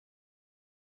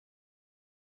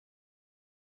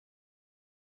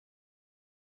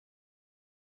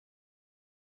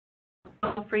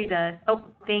feel free to, oh,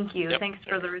 thank you. Yep. Thanks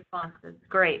for the responses.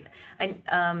 Great.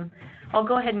 I'll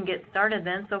go ahead and get started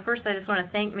then. So first, I just want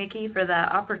to thank Mickey for the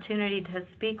opportunity to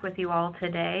speak with you all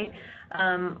today.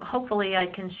 Hopefully, I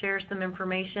can share some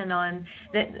information on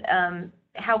that,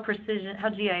 how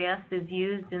GIS is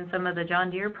used in some of the John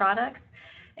Deere products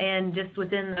and just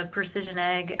within the precision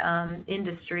ag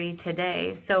industry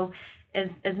today. So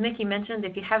as Mickey mentioned,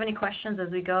 if you have any questions as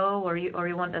we go, or you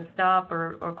want to stop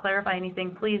or clarify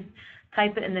anything, please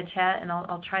type it in the chat and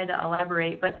I'll try to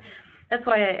elaborate. But that's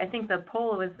why I think the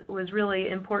poll was really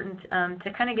important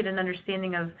to kind of get an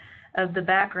understanding of the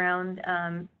background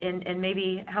and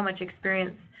maybe how much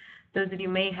experience those of you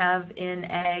may have in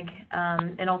ag,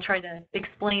 and I'll try to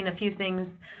explain a few things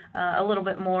a little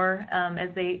bit more as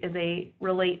they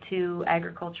relate to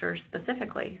agriculture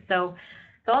specifically. So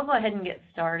I'll go ahead and get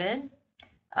started.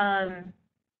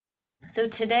 So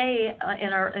today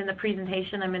in the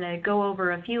presentation, I'm going to go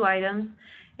over a few items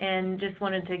and just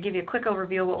wanted to give you a quick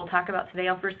overview of what we'll talk about today.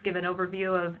 I'll first give an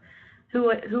overview of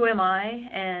who am I,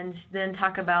 and then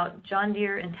talk about John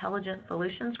Deere Intelligent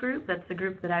Solutions Group. That's the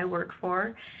group that I work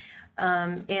for.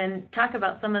 And talk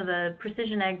about some of the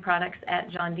precision ag products at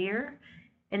John Deere,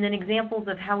 and then examples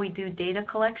of how we do data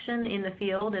collection in the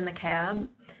field in the cab,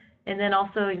 and then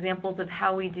also examples of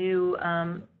how we do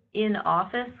in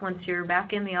office, once you're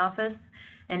back in the office,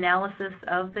 analysis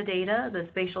of the data, the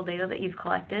spatial data that you've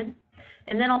collected.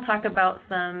 And then I'll talk about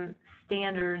some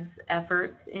standards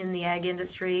efforts in the ag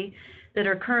industry that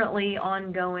are currently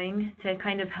ongoing to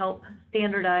kind of help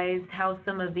standardize how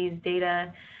some of these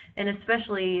data, and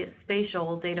especially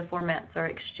spatial data formats, are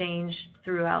exchanged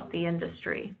throughout the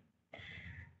industry.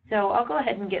 So I'll go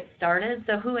ahead and get started.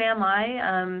 So who am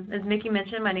I? As Mickey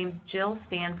mentioned, my name is Jill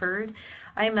Stanford.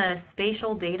 I'm a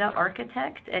spatial data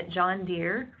architect at John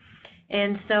Deere.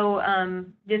 And so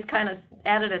just kind of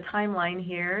added a timeline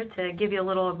here to give you a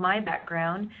little of my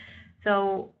background.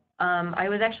 So I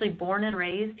was actually born and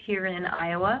raised here in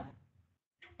Iowa.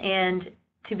 And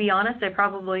to be honest, I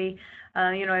probably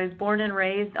I was born and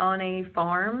raised on a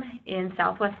farm in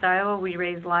southwest Iowa. We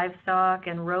raised livestock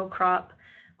and row crop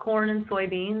corn and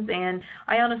soybeans, and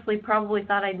I honestly probably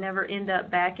thought I'd never end up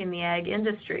back in the ag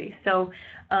industry. So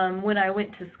when I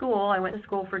went to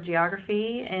school for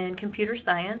geography and computer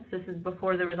science. This is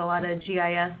before there was a lot of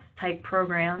GIS type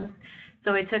programs.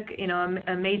 So I took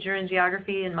a major in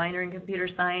geography and minor in computer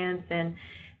science,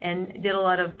 and did a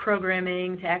lot of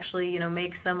programming to actually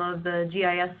make some of the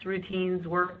GIS routines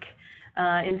work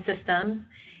in systems.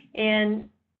 And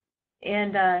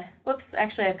whoops,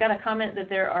 actually I've got a comment that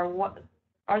there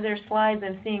are there slides.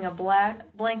 I'm seeing a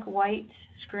blank white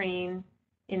screen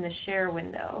in the share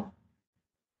window.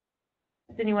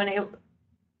 Is anyone able?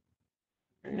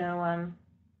 No.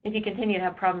 If you continue to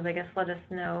have problems, I guess let us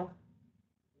know.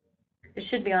 It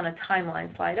should be on a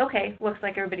timeline slide. Okay, looks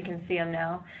like everybody can see them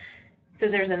now. So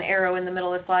there's an arrow in the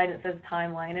middle of the slide that says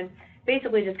timeline, and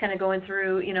basically just kind of going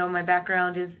through, my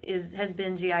background has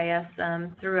been GIS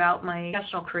throughout my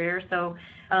professional career. So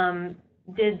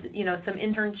did some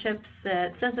internships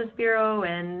at Census Bureau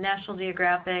and National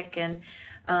Geographic, and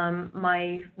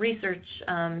my research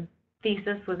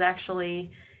thesis was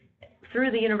actually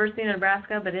through the University of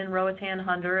Nebraska, but in Roatan,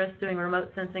 Honduras, doing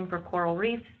remote sensing for coral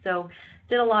reefs. So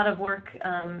did a lot of work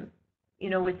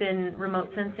within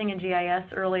remote sensing and GIS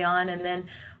early on, and then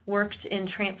worked in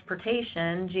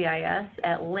transportation GIS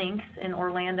at Lynx in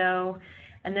Orlando,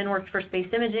 and then worked for space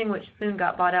imaging, which soon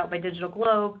got bought out by Digital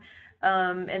Globe,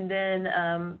 and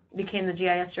then became the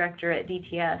GIS director at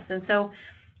DTS. And so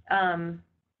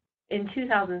in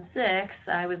 2006,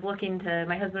 I was looking to,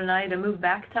 my husband and I, to move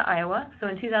back to Iowa. So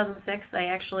in 2006, I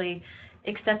actually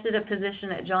accepted a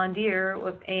position at John Deere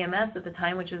with AMS at the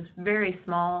time, which was very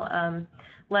small,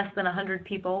 less than 100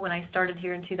 people when I started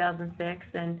here in 2006,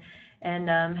 and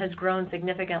has grown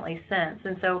significantly since.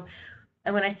 And so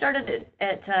when I started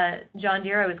at John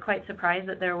Deere, I was quite surprised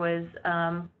that there was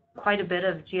quite a bit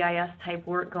of GIS type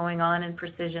work going on in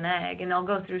precision ag, and I'll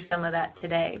go through some of that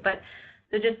today. But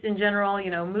so just in general,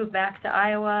 moved back to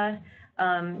Iowa,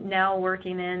 now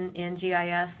working in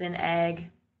GIS in ag,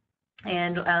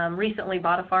 and recently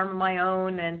bought a farm of my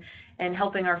own and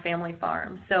helping our family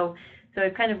farm. So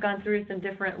I've kind of gone through some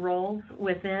different roles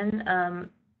within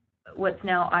what's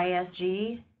now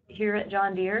ISG here at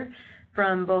John Deere,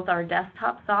 from both our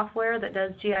desktop software that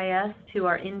does GIS to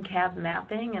our in-cab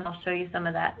mapping, and I'll show you some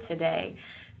of that today.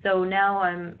 So now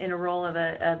I'm in a role of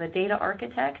a data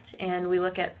architect, and we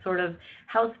look at sort of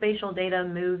how spatial data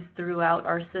moves throughout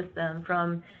our system,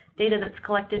 from data that's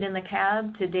collected in the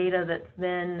cab to data that's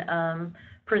then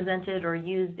presented or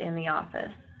used in the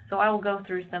office. So I will go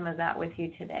through some of that with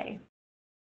you today.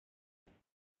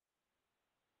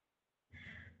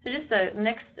 So just the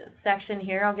next section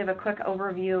here, I'll give a quick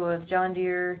overview of John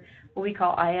Deere, what we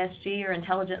call ISG, or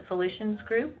Intelligent Solutions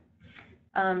Group.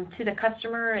 To the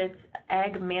customer, it's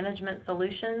ag management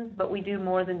solutions, but we do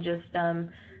more than just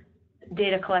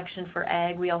data collection for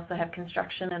ag. We also have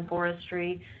construction and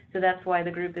forestry, so that's why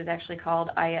the group is actually called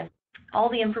IS. All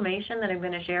the information that I'm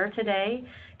going to share today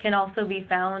can also be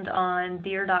found on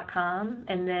Deere.com,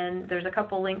 and then there's a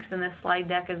couple links in this slide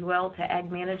deck as well to Ag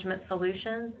Management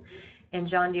Solutions and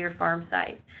John Deere Farm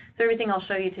Site. So everything I'll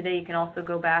show you today, you can also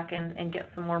go back and get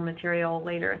some more material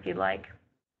later if you'd like.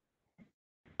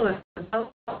 And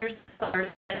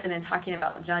then talking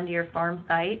about the John Deere Farm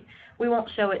Site, we won't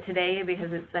show it today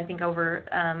because it's, I think, over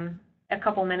a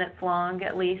couple minutes long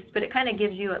at least, but it kind of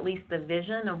gives you at least the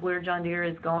vision of where John Deere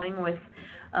is going with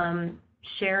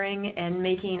sharing and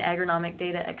making agronomic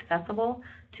data accessible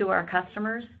to our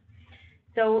customers.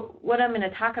 So what I'm going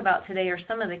to talk about today are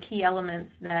some of the key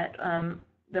elements that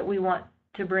that we want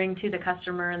to bring to the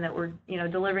customer and that we're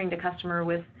delivering to customer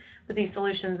with these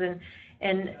solutions.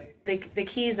 And the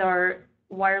keys are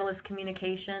wireless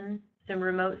communication, some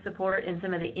remote support, and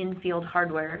some of the in-field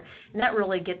hardware. And that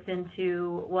really gets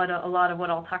into what a lot of what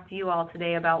I'll talk to you all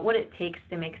today about, what it takes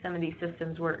to make some of these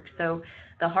systems work. So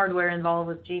the hardware involved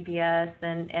with GPS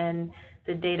and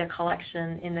the data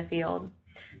collection in the field.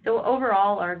 So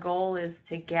overall, our goal is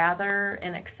to gather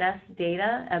and access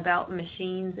data about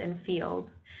machines and fields.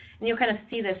 And you'll kind of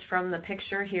see this from the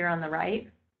picture here on the right.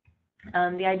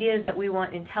 The idea is that we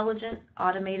want intelligent,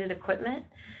 automated equipment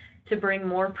to bring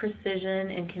more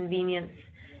precision and convenience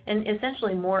and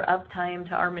essentially more uptime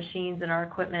to our machines and our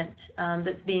equipment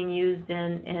that's being used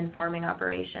in farming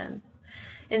operations.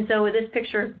 And so this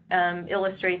picture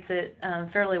illustrates it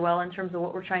fairly well in terms of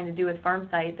what we're trying to do with Farm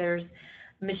Site. There's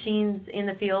machines in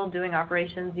the field doing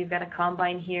operations. You've got a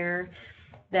combine here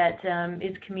that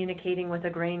is communicating with a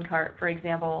grain cart, for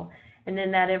example, and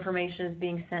then that information is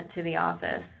being sent to the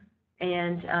office.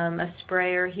 And a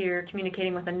sprayer here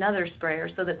communicating with another sprayer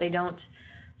so that they don't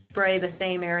spray the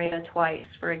same area twice,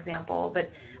 for example, but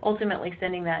ultimately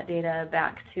sending that data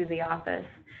back to the office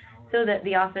so that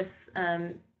the office,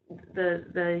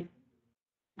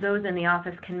 those in the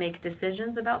office can make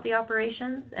decisions about the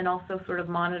operations and also sort of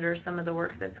monitor some of the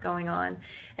work that's going on,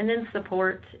 and then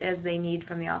support as they need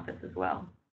from the office as well.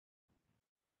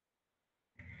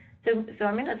 So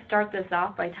I'm going to start this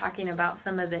off by talking about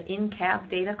some of the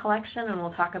in-cab data collection, and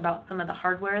we'll talk about some of the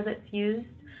hardware that's used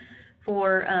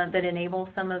for that enables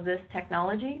some of this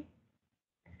technology.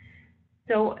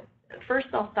 So first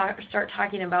I'll start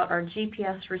talking about our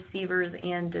GPS receivers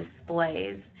and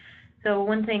displays. So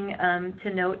one thing to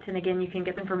note, and again you can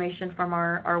get information from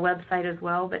our website as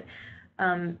well, but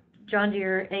John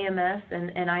Deere AMS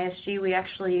and ISG, we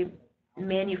actually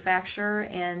manufacture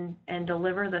and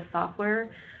deliver the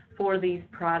software for these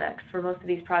products, for most of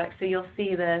these products. So you'll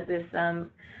see this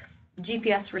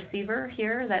GPS receiver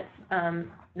here. That's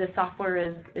the software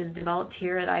is developed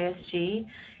here at ISG,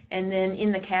 and then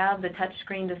in the cab, the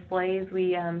touchscreen displays,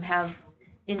 we have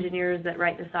engineers that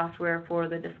write the software for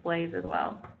the displays as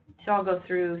well. So I'll go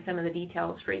through some of the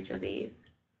details for each of these.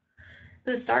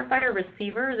 So the Starfire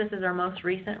receiver, this is our most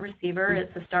recent receiver.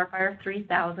 It's the Starfire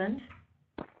 3000,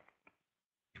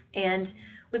 and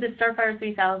with the Starfire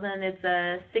 3000, it's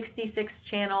a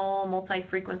 66-channel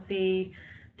multi-frequency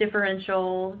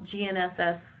differential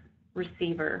GNSS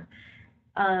receiver.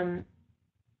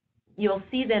 You'll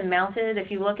see them mounted. If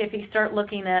you start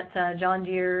looking at John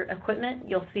Deere equipment,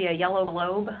 you'll see a yellow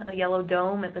globe, a yellow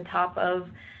dome at the top of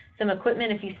some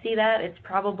equipment. If you see that, it's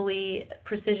probably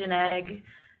precision ag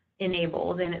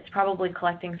enabled, and it's probably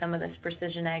collecting some of this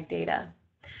precision ag data.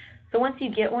 So once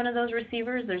you get one of those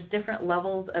receivers, there's different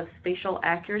levels of spatial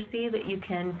accuracy that you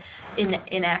can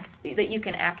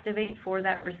activate for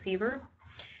that receiver.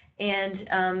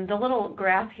 And the little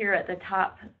graph here at the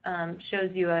top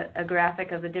shows you a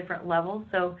graphic of the different levels.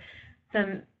 So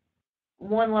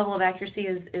one level of accuracy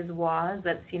is WAS.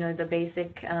 That's the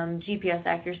basic GPS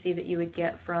accuracy that you would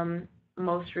get from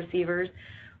most receivers.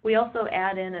 We also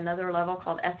add in another level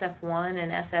called SF1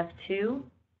 and SF2.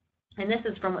 And this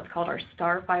is from what's called our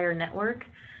Starfire network.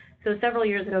 So several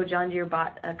years ago, John Deere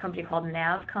bought a company called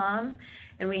Navcom,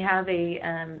 and we have a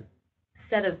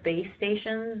set of base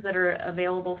stations that are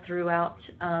available throughout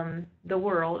the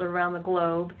world, around the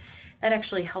globe. That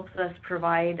actually helps us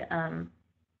provide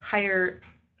better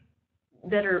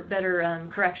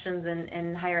corrections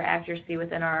and higher accuracy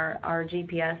within our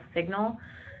GPS signal.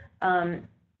 And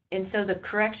so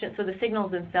the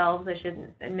signals themselves, I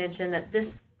should mention that this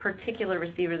particular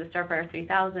receiver, the Starfire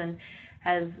 3000,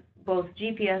 has both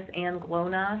GPS and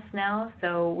GLONASS now,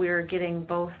 so we're getting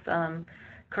both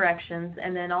corrections.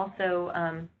 And then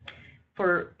also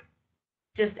for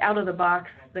just out of the box,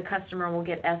 the customer will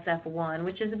get SF1,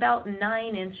 which is about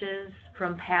 9 inches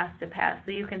from pass to pass.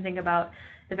 So you can think about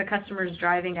if a customer is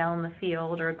driving down the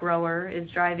field, or a grower is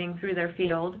driving through their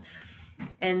field,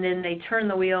 and then they turn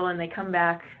the wheel and they come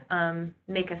back,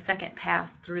 make a second pass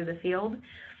through the field,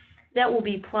 that will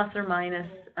be plus or minus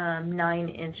 9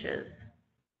 inches.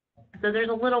 So there's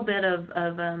a little bit of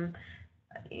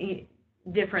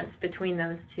difference between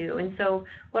those two. And so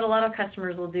what a lot of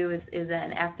customers will do is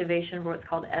an activation for what's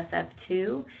called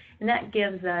SF2, and that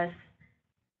gives us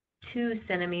 2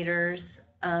 centimeters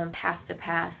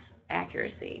pass-to-pass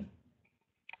accuracy.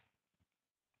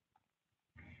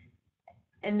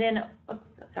 And then,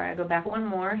 sorry, I'll go back one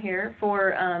more here.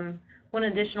 For one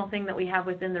additional thing that we have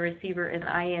within the receiver is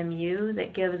IMU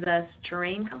that gives us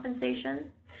terrain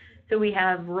compensation. So we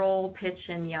have roll, pitch,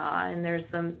 and yaw, and there's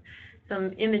some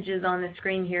images on the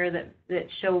screen here that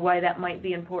show why that might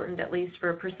be important, at least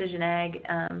for a precision ag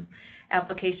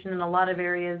application in a lot of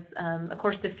areas. Of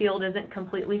course, the field isn't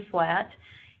completely flat,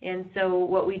 and so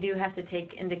what we do have to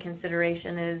take into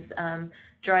consideration is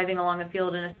driving along a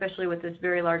field, and especially with this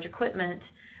very large equipment,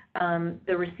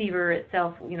 the receiver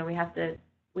itself, we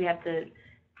have to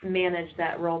manage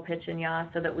that roll, pitch, and yaw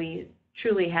so that we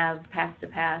truly have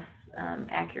pass-to-pass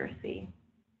accuracy.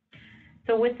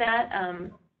 So with that,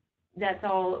 that's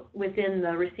all within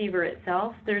the receiver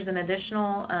itself. There's an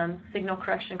additional signal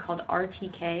correction called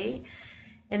RTK,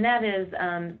 and that is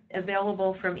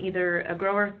available from either a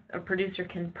grower or producer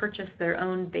can purchase their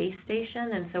own base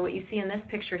station. And so what you see in this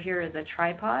picture here is a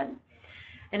tripod.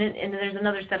 And there's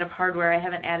another set of hardware. I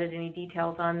haven't added any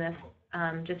details on this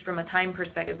just from a time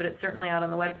perspective, but it's certainly out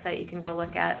on the website you can go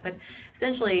look at. But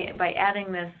essentially, by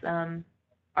adding this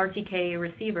RTK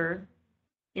receiver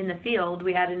in the field,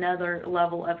 we add another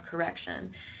level of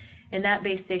correction. And that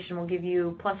base station will give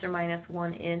you plus or minus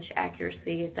 1 inch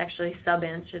accuracy. It's actually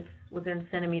sub-inch, it's within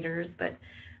centimeters, but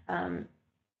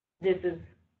there's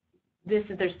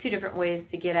 2 different ways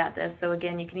to get at this. So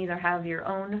again, you can either have your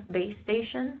own base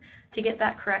station to get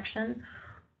that correction,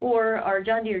 or our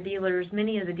John Deere dealers,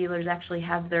 many of the dealers actually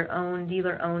have their own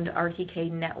dealer-owned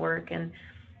RTK network, and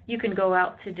you can go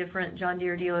out to different John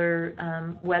Deere dealer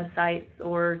websites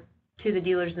or to the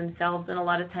dealers themselves, and a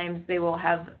lot of times they will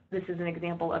have, this is an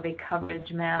example of a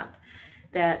coverage map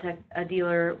that a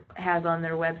dealer has on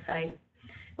their website.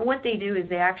 And what they do is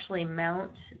they actually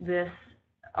mount this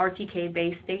RTK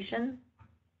base station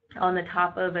on the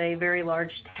top of a very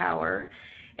large tower,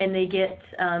 and they get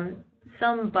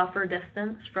some buffer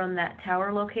distance from that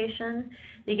tower location.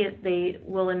 They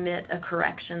will emit a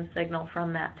correction signal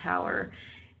from that tower.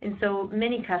 And so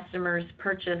many customers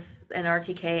purchase an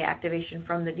RTK activation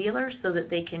from the dealer so that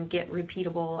they can get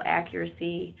repeatable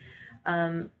accuracy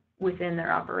within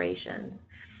their operation.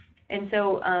 And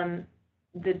so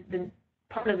the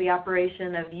part of the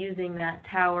operation of using that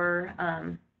tower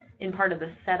in part of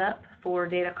the setup for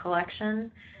data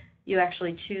collection, you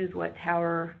actually choose what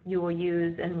tower you will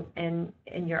use, and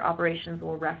your operations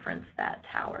will reference that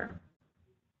tower.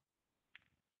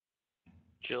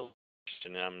 Jill,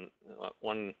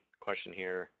 one question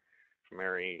here from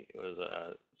Mary was,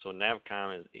 so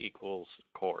Navcom equals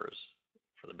cores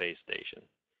for the base station.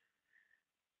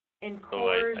 And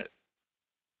cores, so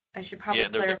I should probably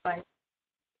clarify.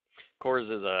 Cores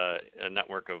is a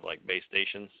network of like base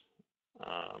stations.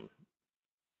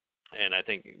 And I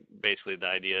think basically the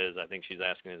idea is, I think she's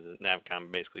asking, is Navcom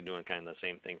basically doing kind of the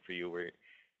same thing for you, where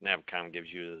Navcom gives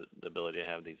you the ability to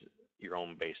have your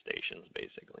own base stations,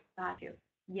 basically. Got you.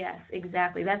 Yes,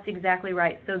 exactly. That's exactly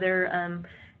right. So they're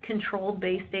controlled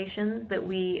base stations that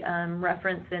we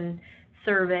reference and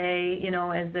survey,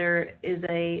 as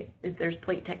if there's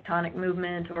plate tectonic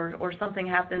movement or something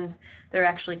happens, they're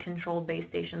actually controlled base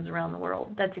stations around the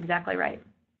world. That's exactly right.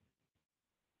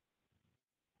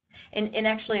 And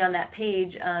actually on that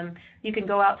page, you can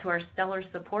go out to our Stellar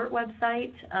Support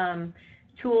website,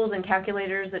 tools and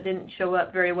calculators that didn't show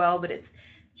up very well, but it's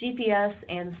GPS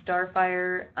and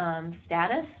Starfire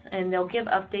status, and they'll give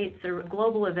updates or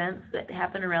global events that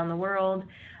happen around the world,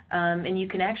 and you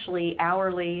can actually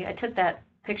hourly, I took that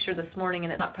picture this morning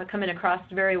and it's not coming across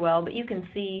very well, but you can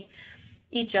see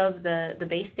each of the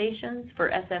base stations for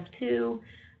SF2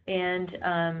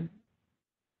 and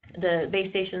the base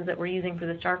stations that we're using for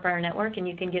the Starfire network, and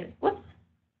you can get, whoops,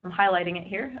 I'm highlighting it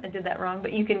here, I did that wrong,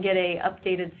 but you can get a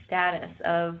updated status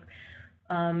of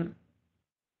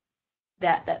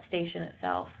that station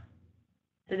itself.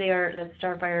 So the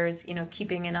Starfire is,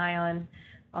 keeping an eye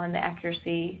on the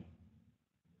accuracy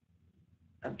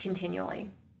continually.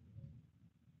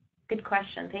 Good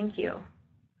question, thank you.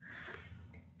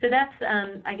 So that's,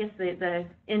 I guess, the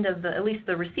end of at least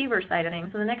the receiver side of things.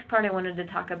 So the next part I wanted to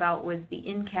talk about was the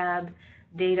in-cab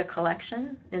data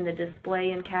collection and the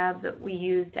display in-cab that we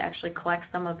use to actually collect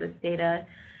some of this data.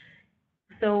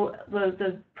 So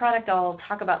the product I'll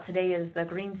talk about today is the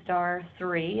GreenStar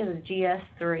 3, the GS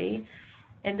 3,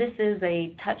 and this is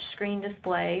a touchscreen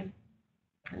display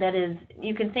that is,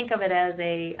 you can think of it as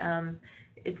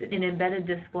it's an embedded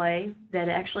display that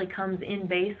actually comes in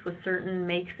base with certain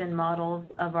makes and models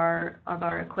of our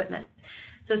equipment.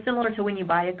 So similar to when you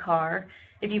buy a car,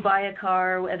 if you buy a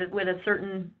car with a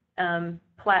certain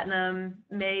platinum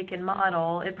make and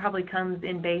model, it probably comes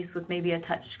in base with maybe a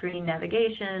touchscreen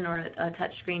navigation or a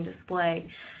touchscreen display.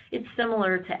 It's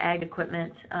similar to ag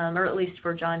equipment, or at least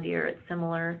for John Deere, it's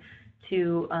similar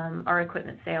to our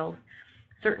equipment sales.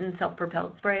 Certain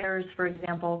self-propelled sprayers, for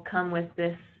example, come with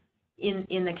this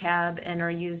in the cab and are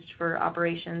used for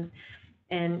operations,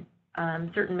 and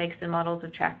certain makes and models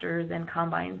of tractors and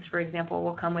combines, for example,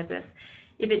 will come with this.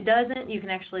 If it doesn't, you can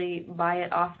actually buy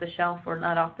it off the shelf, or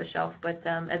not off the shelf, but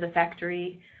as a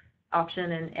factory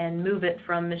option and move it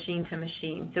from machine to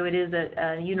machine. So it is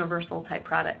a universal type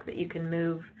product that you can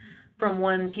move from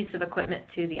one piece of equipment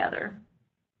to the other.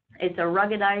 It's a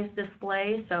ruggedized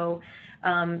display, so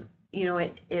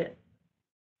it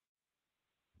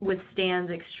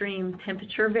withstands extreme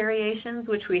temperature variations,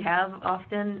 which we have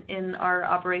often in our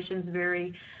operations,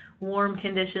 very warm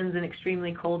conditions and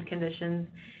extremely cold conditions.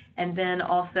 And then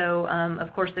also,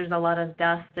 of course, there's a lot of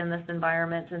dust in this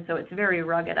environment, and so it's very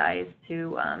ruggedized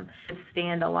to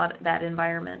withstand a lot of that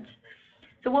environment.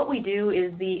 So what we do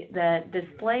is the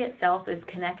display itself is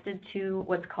connected to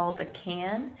what's called the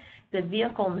CAN, the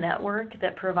vehicle network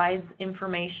that provides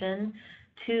information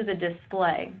to the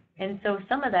display. And so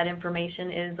some of that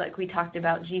information is, like we talked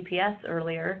about GPS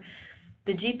earlier,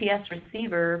 the GPS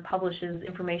receiver publishes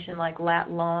information like lat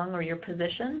long or your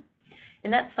position,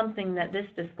 and that's something that this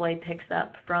display picks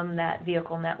up from that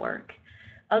vehicle network.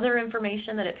 Other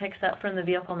information that it picks up from the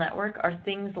vehicle network are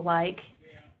things like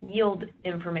yield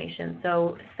information,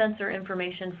 so sensor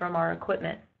information from our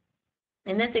equipment.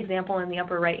 In this example, in the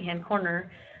upper right-hand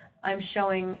corner, I'm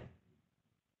showing,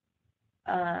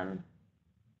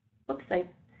 oops, I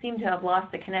seem to have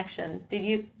lost the connection. Do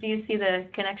you see the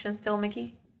connection still,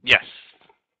 Mickey? Yes.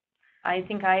 I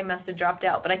think I must have dropped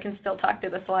out, but I can still talk to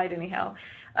the slide anyhow.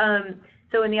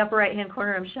 So in the upper right-hand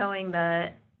corner, I'm showing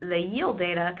the yield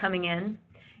data coming in,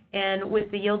 and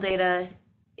with the yield data,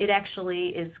 it actually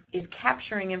is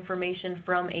capturing information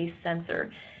from a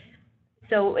sensor.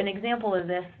 So an example of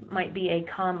this might be a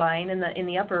combine. In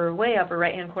the upper, way upper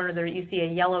right-hand corner there, you see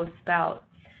a yellow spout.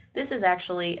 This is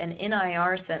actually an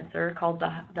NIR sensor called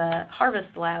the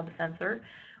Harvest Lab sensor,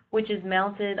 which is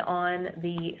mounted on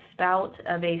the spout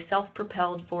of a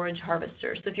self-propelled forage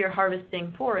harvester. So if you're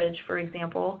harvesting forage, for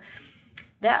example,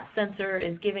 that sensor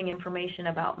is giving information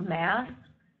about mass,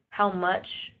 how much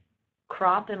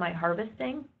crop am I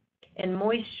harvesting, and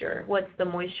moisture, what's the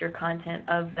moisture content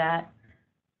of that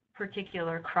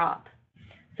particular crop.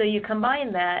 So you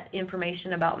combine that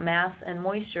information about mass and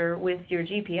moisture with your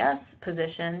GPS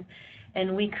position,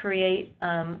 and we create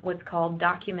what's called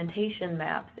documentation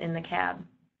maps in the cab.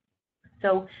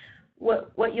 So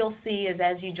what you'll see is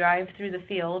as you drive through the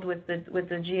field with the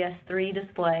GS3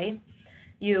 display,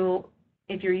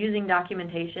 if you're using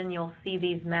documentation, you'll see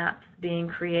these maps being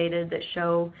created that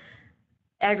show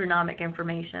agronomic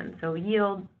information. So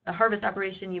yield, a harvest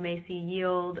operation, you may see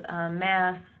yield,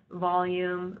 mass,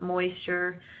 volume,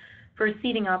 moisture. For a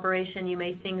seeding operation, you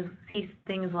may see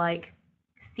things like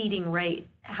seeding rate.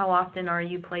 How often are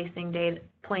you placing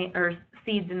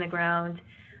seeds in the ground?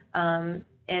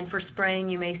 And for spraying,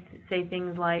 you may say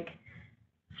things like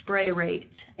spray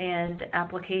rate and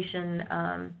application,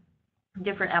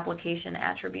 different application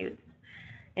attributes.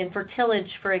 And for tillage,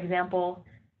 for example,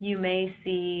 you may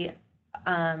see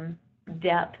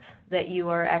depth that you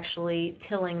are actually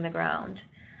tilling the ground.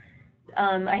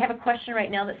 I have a question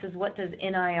right now that says, what does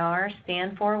NIR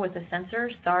stand for with the sensor?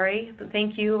 Sorry, but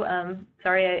thank you.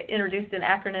 Sorry I introduced an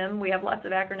acronym. We have lots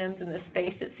of acronyms in this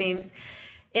space, it seems.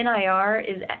 NIR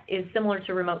is similar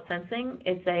to remote sensing.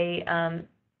 It's a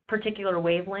particular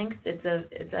wavelength.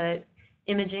 It's a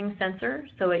imaging sensor,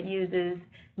 so it uses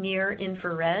near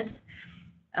infrared,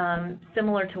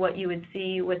 similar to what you would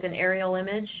see with an aerial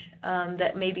image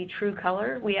that may be true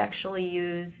color. We actually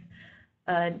use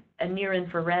a near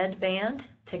infrared band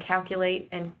to calculate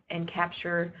and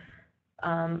capture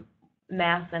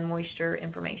mass and moisture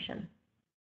information.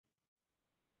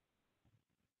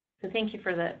 So thank you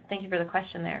for the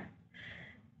question there.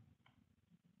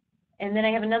 And then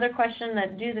I have another question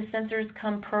that, do the sensors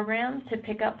come programmed to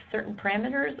pick up certain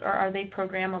parameters, or are they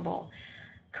programmable?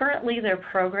 Currently, they're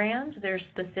programmed. There's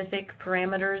specific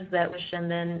parameters that wish and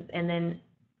then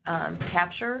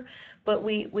capture, but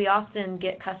we often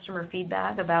get customer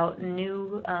feedback about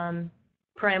new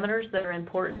parameters that are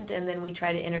important, and then we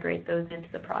try to integrate those into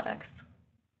the products.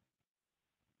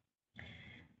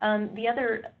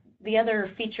 The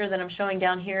other feature that I'm showing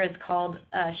down here is called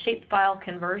shapefile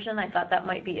conversion. I thought that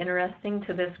might be interesting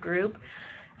to this group.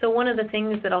 So one of the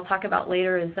things that I'll talk about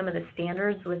later is some of the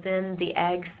standards within the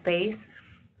ag space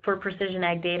for precision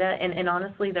ag data, and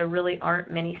honestly, there really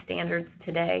aren't many standards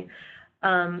today.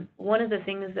 One of the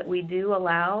things that we do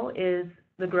allow is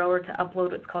the grower to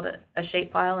upload what's called a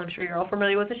shapefile. I'm sure you're all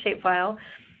familiar with a shapefile.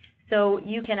 So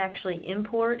you can actually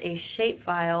import a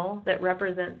shapefile that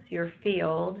represents your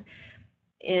field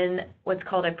in what's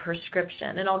called a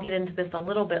prescription. And I'll get into this a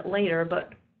little bit later,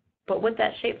 but what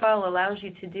that shapefile allows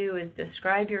you to do is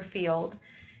describe your field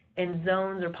in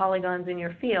zones or polygons in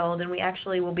your field, and we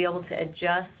actually will be able to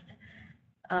adjust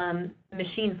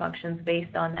machine functions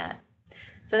based on that.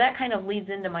 So that kind of leads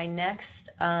into my next,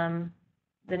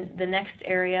 the next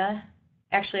area.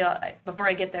 Actually, before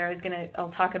I get there,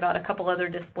 I'll talk about a couple other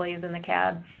displays in the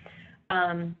cab.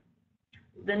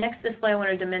 The next display I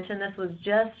wanted to mention, this was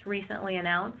just recently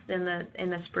announced in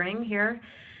the spring here,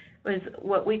 was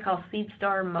what we call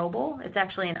SeedStar Mobile. It's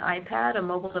actually an iPad, a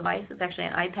mobile device. It's actually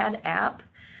an iPad app.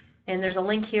 And there's a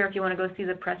link here if you want to go see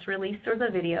the press release or the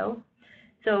video.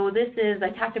 So this is, I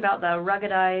talked about the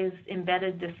ruggedized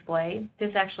embedded display.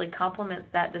 This actually complements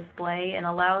that display and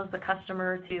allows the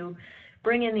customer to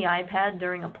bring in the iPad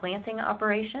during a planting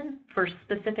operation for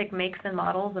specific makes and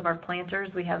models of our planters.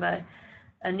 We have a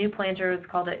new planter, it's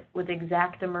called it with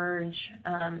exact emerge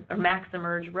or max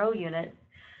emerge row units.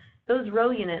 Those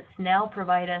row units now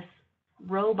provide us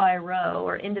row by row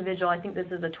or individual. I think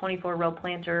this is a 24-row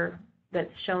planter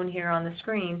that's shown here on the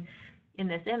screen in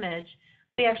this image.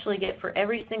 We actually get for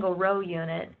every single row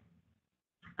unit,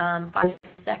 5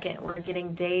 seconds, we're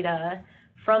getting data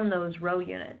from those row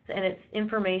units, and it's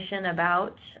information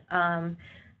about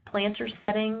planter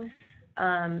settings,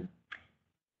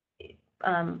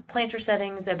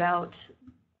 about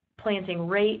planting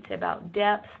rate, about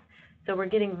depth. So we're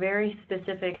getting very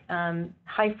specific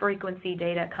high-frequency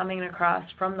data coming across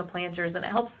from the planters, and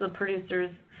it helps the producers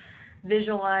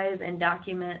visualize and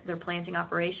document their planting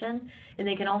operation. And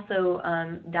they can also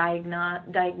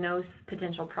diagnose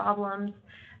potential problems.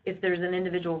 If there's an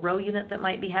individual row unit that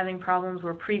might be having problems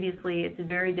where previously it's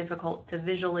very difficult to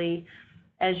visually,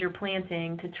 as you're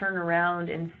planting, to turn around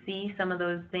and see some of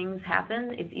those things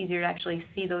happen, it's easier to actually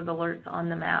see those alerts on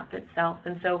the map itself.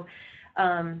 And so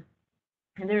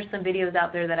and there's some videos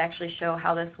out there that actually show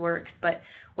how this works, but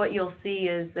what you'll see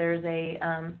is there's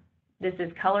this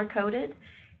is color-coded,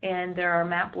 and there are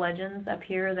map legends up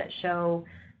here that show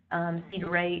seed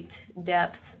rate,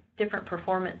 depth, different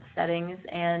performance settings,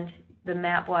 and the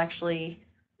map will actually,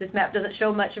 this map doesn't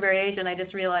show much variation, I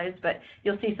just realized, but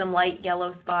you'll see some light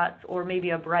yellow spots or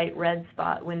maybe a bright red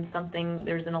spot when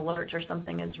there's an alert or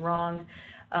something is wrong.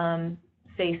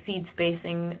 Say seed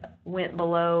spacing went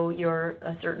below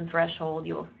a certain threshold,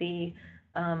 you will see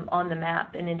on the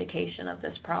map an indication of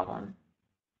this problem.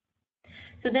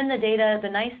 So then the data, the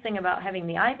nice thing about having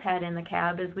the iPad in the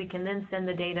cab is we can then send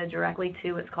the data directly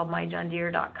to what's called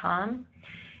myjohndeere.com.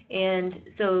 And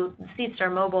so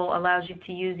SeedStar Mobile allows you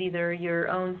to use either your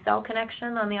own cell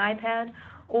connection on the iPad,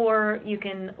 or you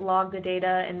can log the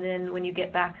data, and then when you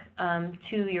get back to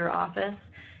your office,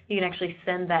 you can actually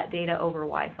send that data over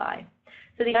Wi-Fi.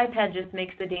 So the iPad just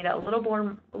makes the data a little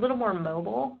more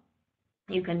mobile.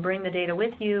 You can bring the data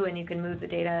with you, and you can move the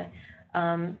data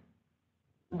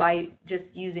by just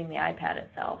using the iPad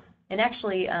itself. And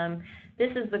actually,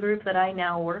 this is the group that I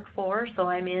now work for, so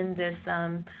I'm in this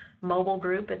mobile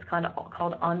group. It's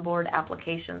called Onboard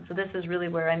Applications. So this is really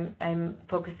where I'm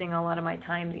focusing a lot of my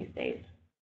time these days.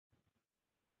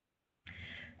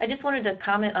 I just wanted to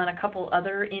comment on a couple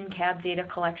other in-cab data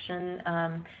collection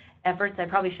efforts. I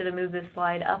probably should have moved this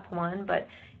slide up one, but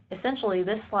essentially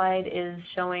this slide is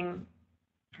showing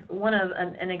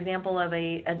an example of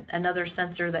another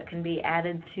sensor that can be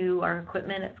added to our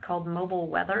equipment. It's called Mobile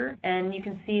Weather, and you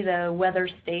can see the weather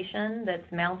station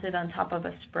that's mounted on top of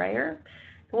a sprayer.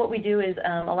 So what we do is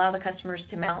allow the customers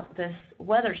to mount this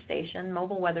weather station,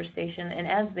 mobile weather station, and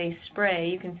as they spray,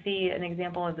 you can see an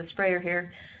example of the sprayer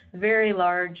here, very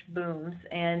large booms,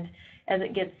 and as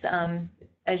it gets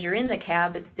as you're in the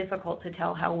cab, it's difficult to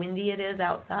tell how windy it is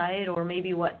outside, or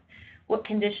maybe what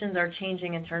conditions are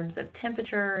changing in terms of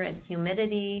temperature and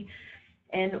humidity.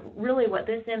 And really what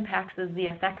this impacts is the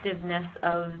effectiveness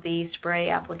of the spray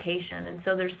application. And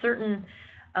so there's certain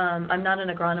I'm not an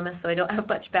agronomist, so I don't have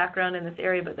much background in this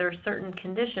area, but there are certain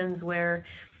conditions where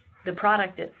the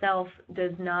product itself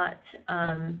does not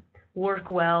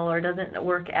work well or doesn't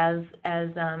work as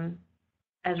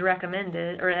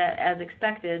recommended or as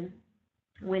expected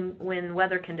when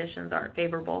weather conditions aren't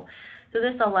favorable. So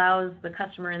this allows the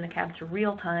customer in the cab to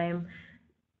real time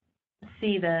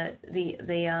see the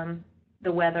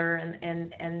weather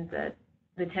and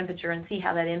the temperature and see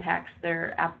how that impacts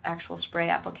their actual spray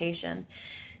application.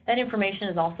 That information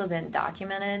is also then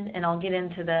documented, and I'll get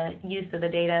into the use of the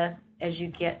data as you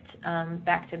get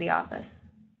back to the office.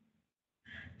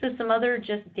 So some other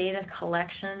just data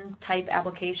collection type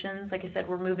applications, like I said,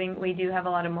 we do have a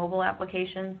lot of mobile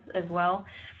applications as well.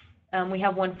 We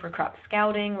have one for crop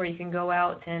scouting where you can go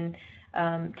out and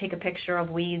take a picture of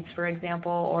weeds, for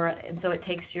example, and so it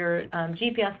takes your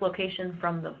GPS location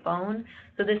from the phone.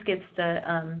 So this gets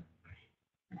the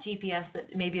GPS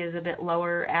that maybe is a bit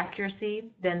lower accuracy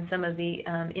than some of the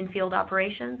in-field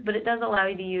operations, but it does allow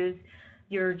you to use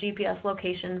your GPS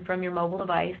location from your mobile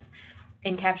device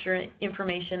and capture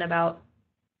information about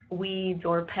weeds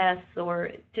or pests or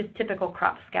just typical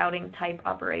crop scouting type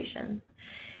operations.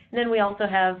 And then we also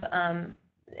have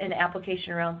an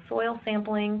application around soil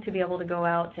sampling to be able to go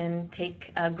out and take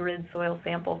a grid soil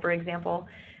sample, for example.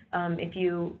 If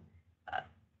you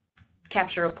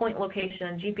capture a point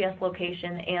location, GPS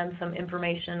location, and some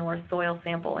information or soil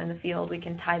sample in the field, we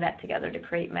can tie that together to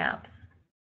create maps.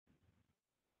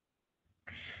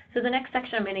 So the next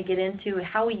section I'm going to get into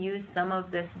how we use some of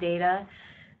this data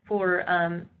for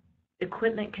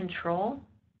equipment control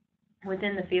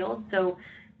within the field. So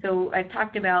I've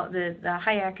talked about the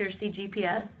high accuracy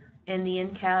GPS and the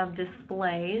in-cab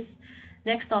displays.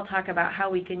 Next I'll talk about how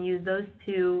we can use those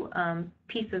two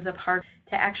pieces of hardware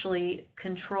to actually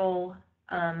control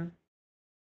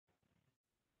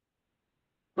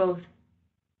both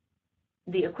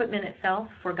the equipment itself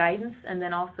for guidance and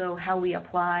then also how we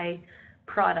apply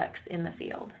products in the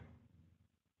field.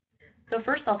 So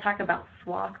first I'll talk about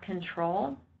swath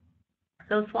control.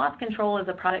 So swath control is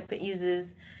a product that uses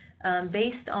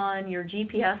based on your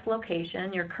GPS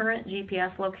location, your current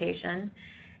GPS location,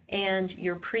 and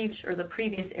your the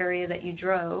previous area that you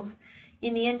drove.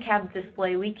 In the in-cab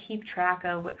display, we keep track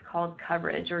of what's called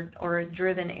coverage or a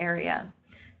driven area.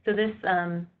 So this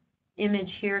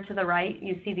image here to the right,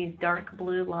 you see these dark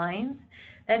blue lines.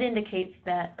 That indicates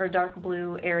that, or dark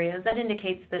blue areas, that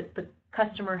indicates that the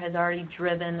customer has already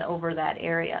driven over that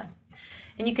area.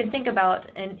 And you can think about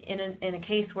in a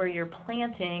case where you're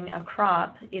planting a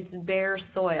crop, it's bare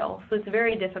soil, so it's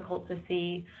very difficult to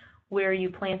see where you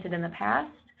planted in the past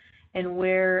and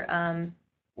where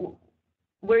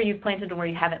you've planted and where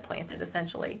you haven't planted,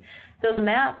 essentially. So the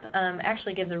map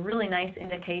actually gives a really nice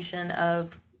indication of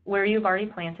where you've already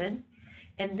planted.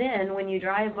 And then when you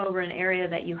drive over an area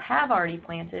that you have already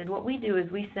planted, what we do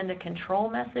is we send a control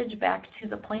message back to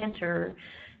the planter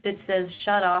that says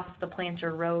shut off the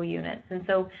planter row units. And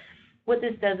so what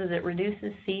this does is it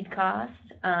reduces seed cost.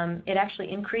 It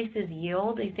actually increases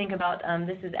yield. You think about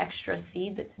this is extra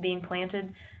seed that's being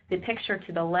planted. The picture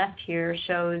to the left here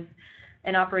shows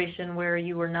an operation where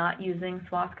you were not using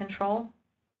swath control,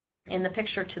 and the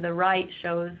picture to the right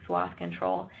shows swath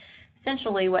control.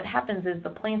 Essentially what happens is the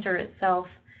planter itself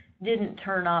didn't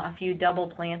turn off. You double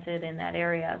planted in that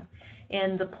area.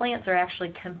 And the plants are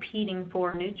actually competing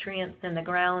for nutrients in the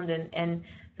ground, and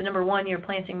so number one, you're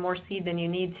planting more seed than you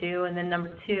need to, and then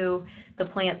number two, the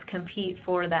plants compete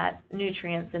for that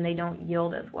nutrients and they don't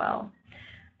yield as well.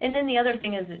 And then the other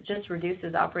thing is it just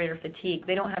reduces operator fatigue.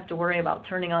 They don't have to worry about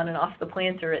turning on and off the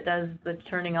planter. It does the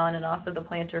turning on and off of the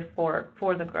planter for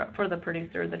the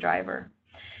producer, the driver.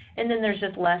 And then there's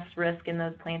just less risk in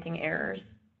those planting errors.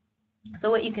 So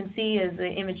what you can see is the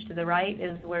image to the right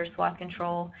is where swath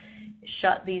control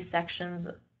shut these sections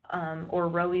or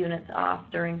row units off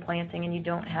during planting, and you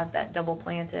don't have that double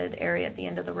planted area at the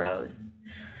end of the rows.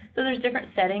 So there's different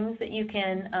settings that you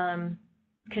can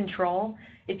control.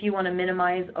 If you want to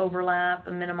minimize overlap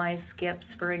and minimize skips,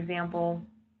 for example,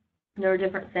 there are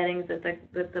different settings that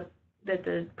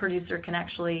the producer can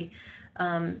actually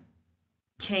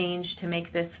change to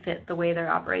make this fit the way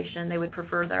they would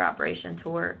prefer their operation to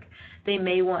work. They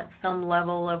may want some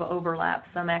level of overlap.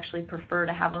 Some actually prefer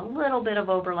to have a little bit of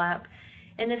overlap,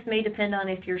 and this may depend on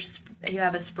if you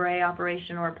have a spray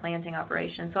operation or a planting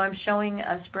operation. So I'm showing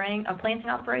a planting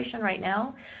operation right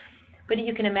now, but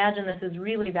you can imagine this is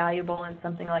really valuable in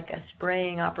something like a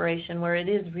spraying operation where it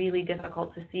is really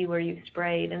difficult to see where you've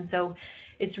sprayed. And so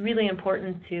it's really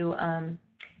important to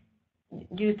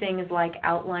do things like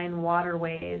outline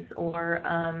waterways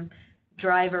or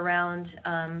drive around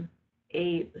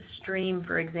a stream,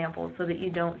 for example, so that you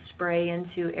don't spray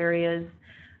into areas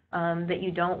that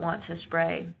you don't want to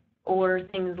spray. Or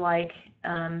things like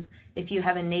if you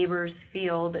have a neighbor's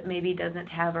field that maybe doesn't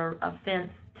have a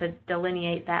fence to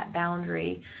delineate that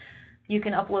boundary, you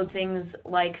can upload things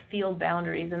like field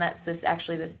boundaries, and that's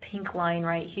actually this pink line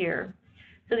right here.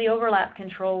 So the overlap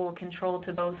control will control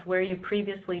to both where you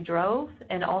previously drove,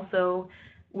 and also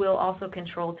will also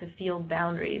control to field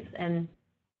boundaries. And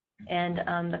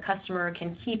the customer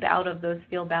can keep out of those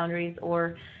field boundaries,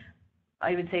 or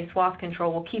I would say swath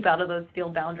control will keep out of those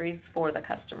field boundaries for the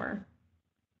customer.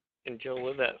 And Jill,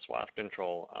 with that swath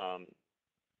control,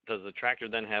 does the tractor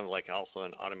then have like also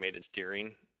an automated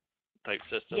steering type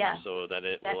system, Yeah, so that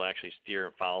it will actually steer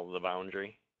and follow the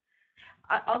boundary?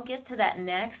 I'll get to that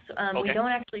next. Okay. We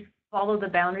don't actually follow the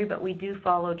boundary, but we do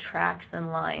follow tracks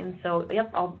and lines. So,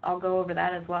 yep, I'll go over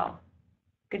that as well.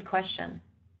 Good question.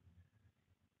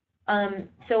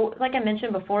 So, like I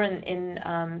mentioned before, in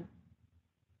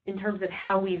terms of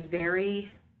how we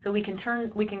vary, so we can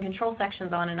control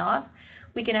sections on and off.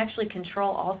 We can actually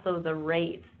control also the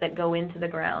rates that go into the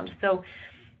ground. So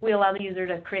we allow the user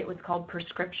to create what's called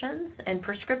prescriptions, and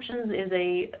prescriptions is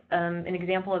an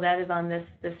example of that is on this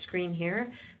screen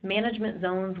here, management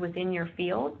zones within your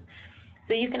field.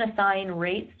 So you can assign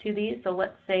rates to these. So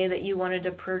let's say that you wanted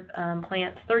to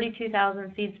plant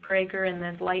 32,000 seeds per acre in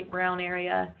this light brown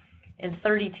area and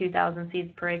 32,000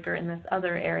 seeds per acre in this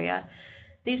other area.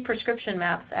 These prescription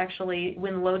maps actually,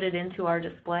 when loaded into our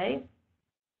display,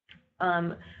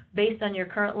 based on your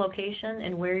current location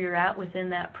and where you're at within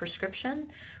that prescription,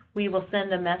 we will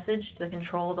send a message to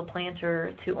control the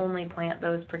planter to only plant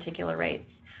those particular rates.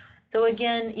 So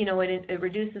again, you know, it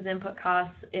reduces input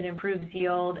costs, it improves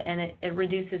yield, and it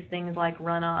reduces things like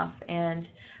runoff and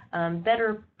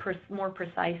better, more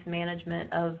precise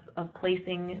management of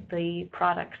placing the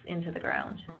products into the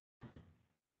ground.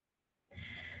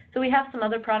 So we have some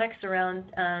other products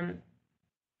around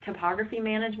topography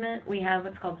management. We have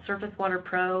what's called Surface Water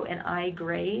Pro and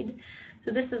iGrade.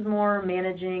 So this is more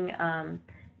managing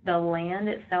the land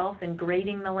itself and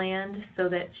grading the land so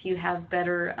that you have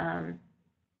better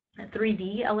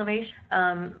 3D elevation.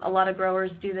 A lot of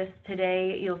growers do this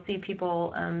today. You'll see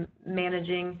people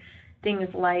managing things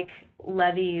like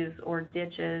levees or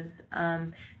ditches.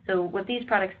 So what these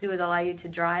products do is allow you to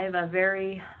drive a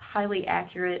very highly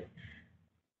accurate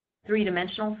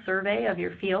three-dimensional survey of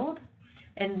your field.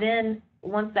 And then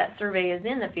once that survey is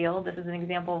in the field, this is an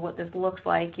example of what this looks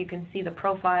like. You can see the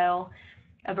profile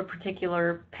of a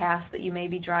particular path that you may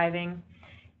be driving.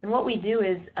 And what we do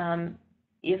is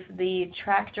if the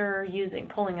tractor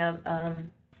pulling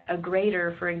a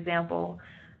grader, for example,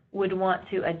 would want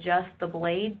to adjust the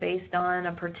blade based on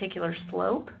a particular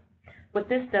slope, what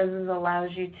this does is allows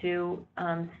you to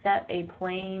set a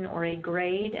plane or a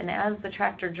grade, and as the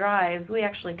tractor drives, we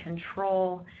actually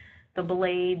control the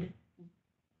blade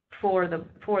for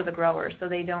the grower, so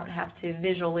they don't have to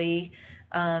visually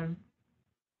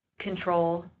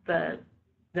control the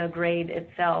grade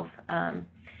itself.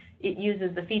 It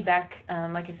uses the feedback,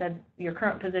 like I said, your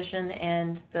current position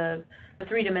and the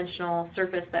three-dimensional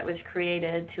surface that was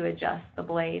created to adjust the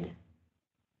blade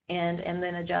and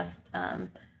then adjust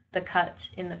the cut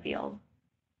in the field.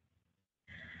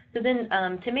 So then,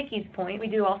 to Mickey's point, we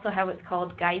do also have what's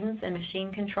called guidance and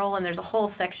machine control, and there's a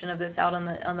whole section of this out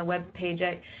on the web page.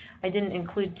 I didn't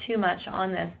include too much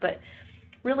on this, but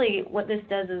really what this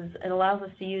does is it allows us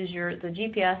to use the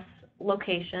GPS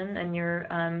location and your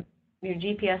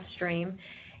GPS stream,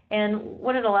 and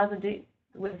what it allows to do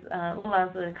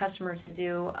allows the customer to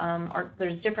do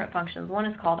there's different functions. One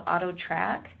is called auto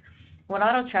track. What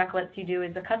auto track lets you do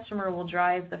is the customer will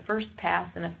drive the first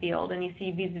pass in a field, and you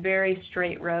see these very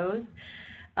straight rows.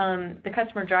 The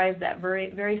customer drives that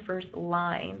very first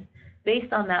line.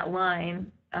 Based on that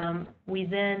line, we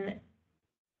then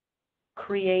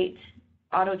create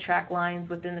auto track lines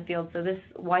within the field. So this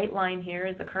white line here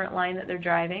is the current line that they're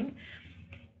driving.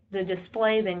 The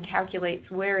display then calculates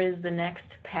where is the next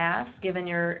pass, given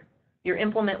your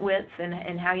implement width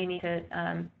and how you need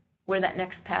to, where that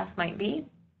next pass might be.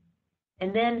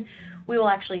 And then we will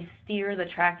actually steer the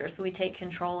tractor. So we take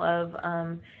control of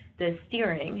the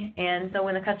steering. And so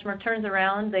when the customer turns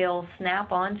around, they'll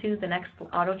snap onto the next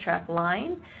auto track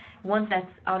line. Once that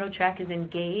auto track is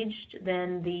engaged,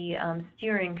 then the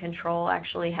steering control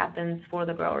actually happens for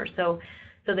the grower. So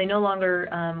they no longer,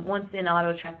 once in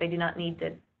auto track, they do not need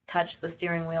to touch the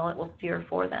steering wheel. It will steer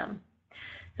for them.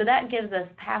 So that gives us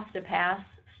pass-to-pass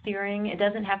steering. It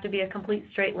doesn't have to be a complete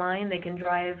straight line. They can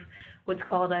drive what's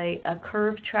called a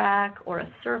curve track or a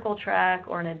circle track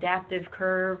or an adaptive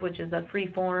curve, which is a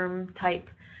free-form type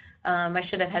I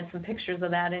should have had some pictures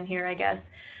of that in here, I guess.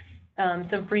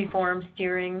 Some free-form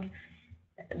steering,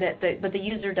 but the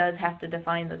user does have to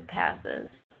define those passes.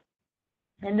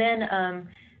 And then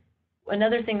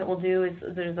another thing that we'll do is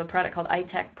there's a product called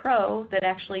iTech Pro that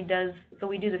actually does, so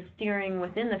we do the steering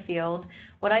within the field.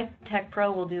 What iTech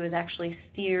Pro will do is actually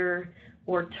steer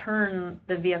or turn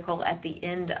the vehicle at the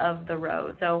end of the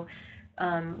row. So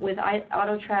with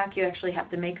AutoTrack, you actually have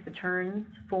to make the turns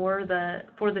for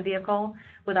the vehicle.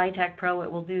 With iTech Pro,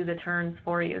 it will do the turns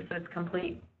for you, so it's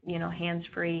complete,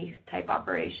 hands-free type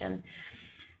operation.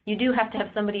 You do have to have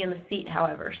somebody in the seat,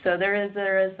 however, so there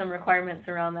is some requirements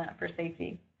around that for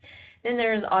safety. Then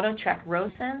there's AutoTrack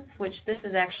RowSense, which this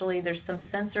is actually, there's some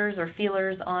sensors or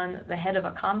feelers on the head of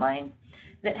a combine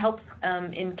that helps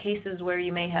in cases where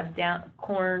you may have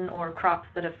corn or crops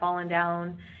that have fallen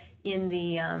down in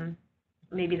the,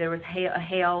 maybe there was a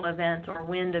hail event or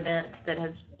wind event that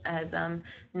has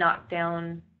knocked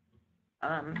down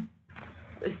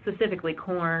specifically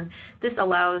corn. This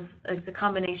allows, it's a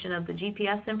combination of the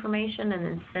GPS information and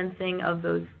then sensing of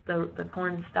the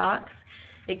corn stalks.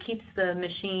 It keeps the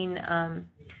machine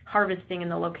harvesting in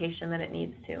the location that it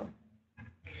needs to.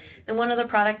 And one other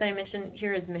product that I mentioned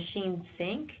here is Machine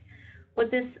Sync.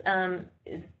 What this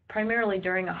is primarily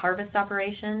during a harvest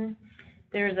operation,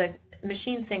 there's a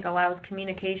Machine Sync allows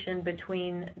communication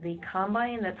between the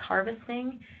combine that's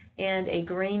harvesting and a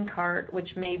grain cart,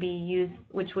 which would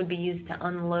be used to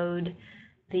unload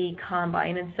the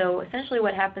combine. And so essentially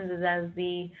what happens is as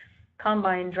the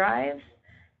combine drives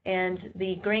and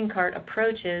the grain cart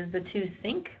approaches, the two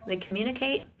sync, they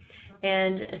communicate,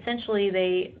 and essentially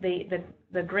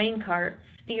the grain cart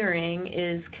steering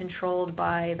is controlled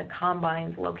by the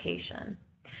combine's location.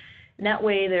 And that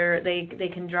way they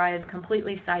can drive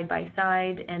completely side by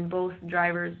side, and both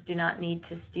drivers do not need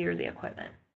to steer the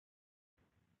equipment.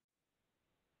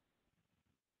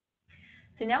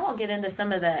 So now I'll get into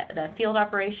some of the field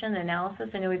operation analysis.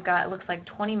 I know we've got, it looks like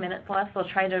 20 minutes left, so I'll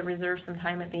try to reserve some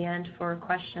time at the end for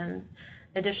questions,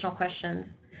 additional questions.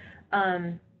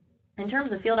 In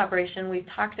terms of field operation, we've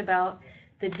talked about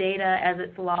the data as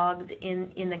it's logged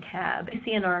in the cab. You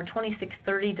see in our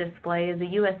 2630 display is a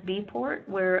USB port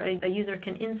where a user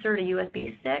can insert a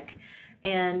USB stick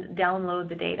and download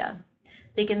the data.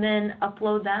 They can then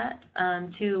upload that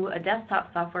to a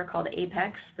desktop software called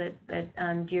Apex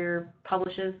that Deere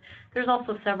publishes. There's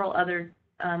also several other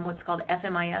what's called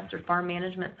FMIS or farm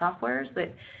management softwares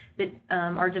that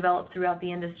are developed throughout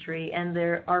the industry, and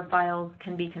our files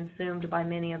can be consumed by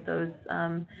many of those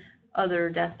other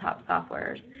desktop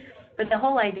softwares. But the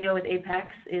whole idea with Apex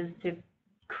is to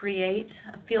create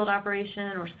a field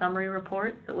operation or summary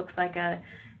reports. It looks like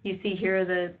you see here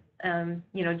the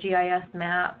GIS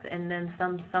map, and then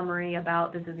some summary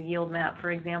about, this is a yield map,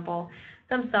 for example,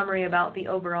 some summary about the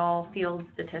overall field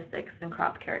statistics and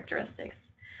crop characteristics.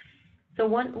 So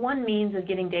one means of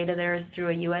getting data there is through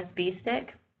a USB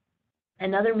stick.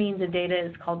 Another means of data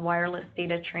is called wireless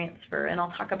data transfer, and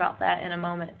I'll talk about that in a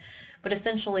moment. But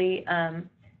essentially,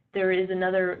 there is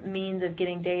another means of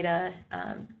getting data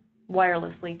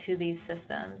wirelessly to these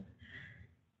systems.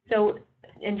 So,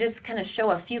 and just kind of show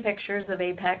a few pictures of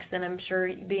Apex, and I'm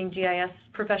sure being GIS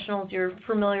professionals, you're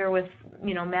familiar with,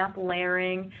 map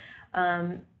layering.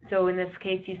 So in this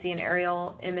case, you see an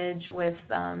aerial image with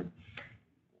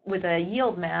a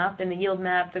yield map. In the yield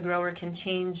map, the grower can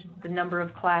change the number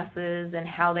of classes and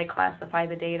how they classify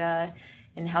the data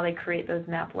and how they create those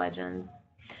map legends.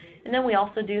 And then we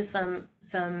also do some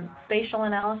spatial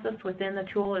analysis within the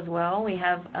tool as well. We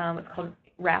have what's called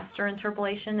raster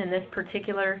interpolation. In this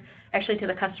particular, actually to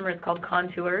the customer it's called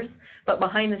contours, but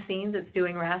behind the scenes it's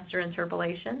doing raster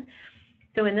interpolation.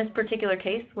 So in this particular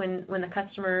case, when the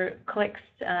customer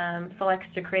selects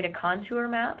to create a contour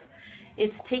map,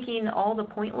 it's taking all the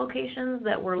point locations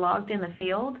that were logged in the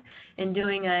field and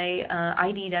doing a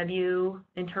IDW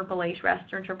interpolation,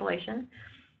 raster interpolation,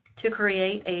 to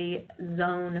create a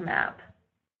zone map.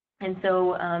 And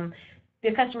so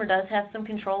the customer does have some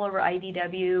control over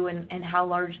IDW and how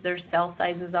large their cell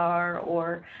sizes are,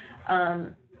 or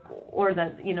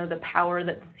the power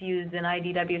that's used in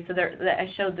IDW. So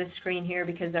I showed this screen here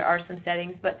because there are some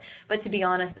settings, but to be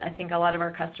honest, I think a lot of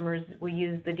our customers will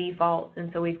use the defaults, and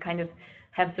so we've kind of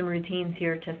have some routines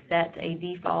here to set a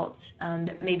default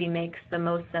that maybe makes the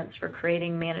most sense for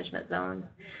creating management zones.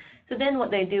 So then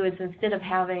what they do is, instead of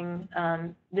having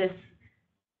this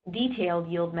detailed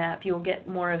yield map, you'll get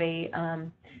more of a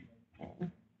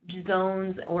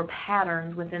zones or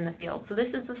patterns within the field. So this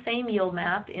is the same yield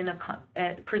map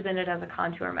presented as a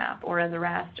contour map or as a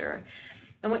raster.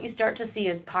 And what you start to see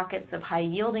is pockets of high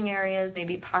yielding areas,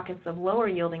 maybe pockets of lower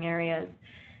yielding areas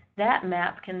that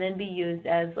map can then be used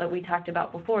as, like we talked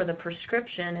about before, the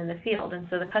prescription in the field. And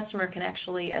so the customer can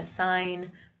actually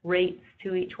assign rates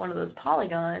to each one of those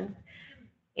polygons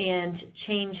and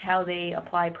change how they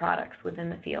apply products within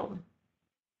the field.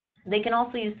 They can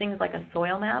also use things like a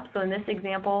soil map. So in this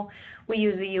example, we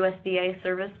use the USDA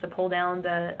service to pull down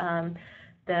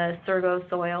the sorghum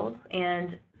soils,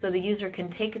 and so the user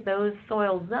can take those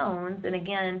soil zones and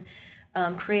again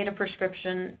create a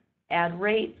prescription, add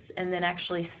rates, and then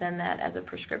actually send that as a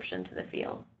prescription to the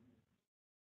field.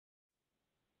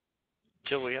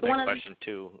 Jill, we have a question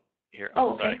too here.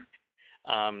 Oh, okay.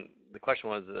 Sorry. The question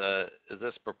was, is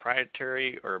this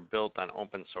proprietary or built on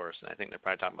open source? And I think they're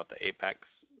probably talking about the Apex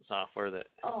software that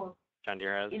John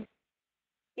Deere has.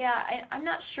 Yeah, I'm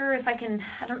not sure if I can.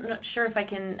 I'm not sure if I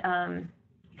can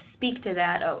speak to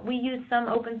that. We use some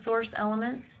open source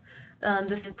elements.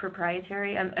 This is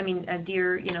proprietary. I mean,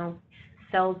 Deere,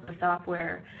 sells the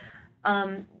software.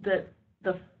 The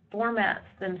formats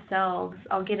themselves,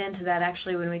 I'll get into that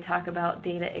actually when we talk about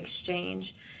data exchange.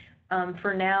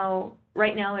 For now,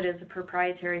 right now it is a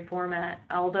proprietary format,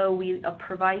 although we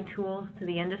provide tools to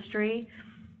the industry,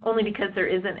 only because there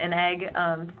isn't an ag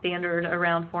standard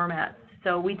around formats.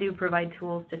 So we do provide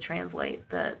tools to translate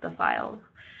the files.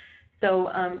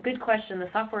 So good question. The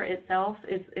software itself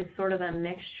is sort of a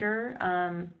mixture,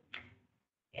 and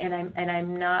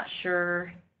I'm not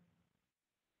sure.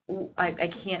 I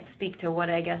can't speak to what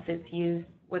I guess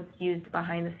what's used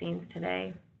behind the scenes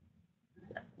today.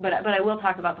 But I will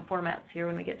talk about the formats here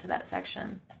when we get to that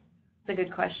section. It's a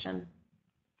good question.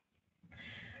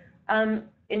 And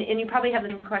you probably have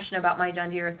the question about My John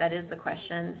Deere if that is the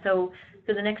question. So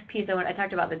the next piece, I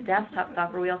talked about the desktop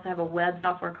software. We also have a web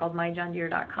software called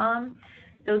myjohndeere.com.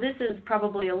 So this is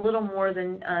probably a little more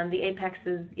than the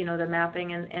Apex's, the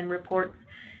mapping and reports.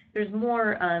 There's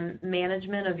more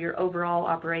management of your overall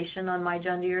operation on My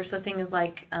John Deere. So things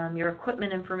like your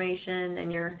equipment information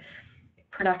and your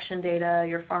production data,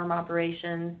 your farm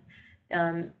operations,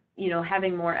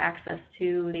 having more access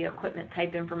to the equipment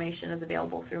type information is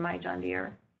available through My John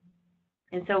Deere.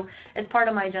 And so as part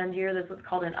of My John Deere, this was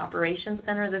called an operations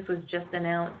center. This was just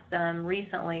announced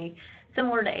recently.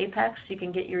 Similar to Apex, you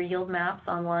can get your yield maps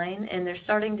online, and they're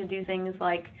starting to do things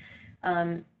like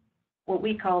what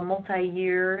we call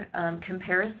multi-year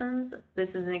comparisons. This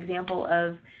is an example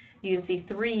of, you can see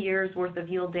 3 years worth of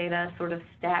yield data sort of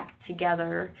stacked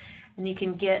together, and you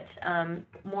can get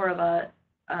more of a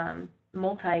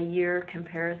multi-year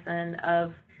comparison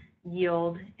of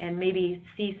yield and maybe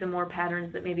see some more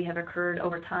patterns that maybe have occurred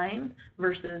over time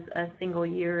versus a single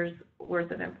year's worth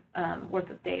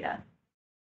of data.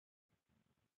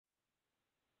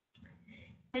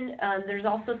 And there's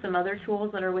also some other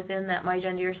tools that are within that My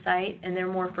John Deere site, and they're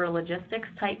more for logistics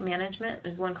type management.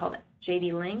 There's one called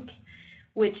JD Link,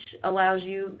 which allows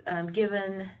you,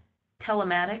 given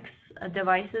telematics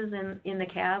devices in the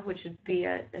cab, which would be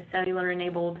a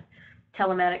cellular-enabled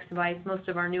telematics device. Most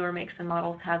of our newer makes and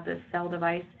models have this cell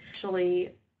device.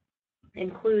 Actually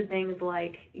include things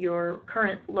like your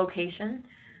current location,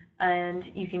 and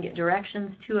you can get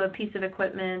directions to a piece of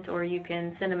equipment, or you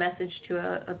can send a message to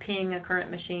a ping a current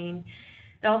machine.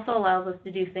 It also allows us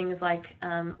to do things like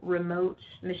remote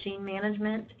machine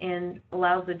management, and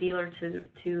allows the dealer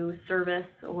to service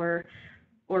or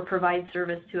provide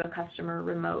service to a customer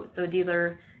remote. So a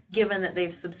dealer, given that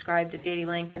they've subscribed to JD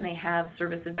Link and they have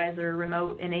Service Advisor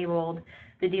remote enabled,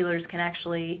 the dealers can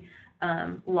actually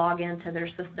log into their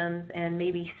systems and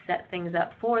maybe set things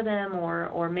up for them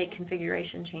or make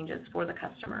configuration changes for the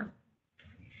customer.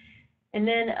 And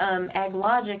then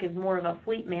AgLogic is more of a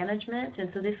fleet management, and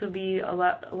so this would be a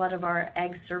lot of our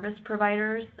ag service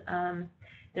providers.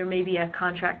 There may be a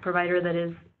contract provider that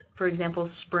is, for example,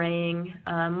 spraying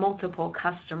multiple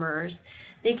customers.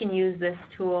 They can use this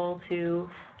tool to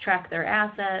track their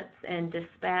assets and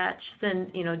dispatch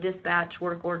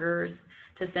work orders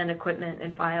to send equipment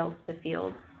and files to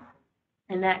fields.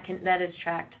 And that is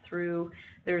tracked through,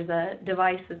 there's a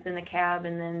device that's in the cab,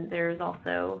 and then there's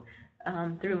also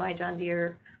through My John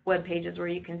Deere web pages where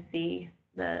you can see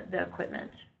the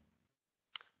equipment.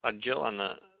 Jill, on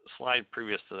the slide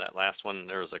previous to that last one,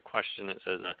 there was a question that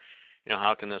says,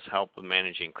 how can this help with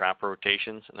managing crop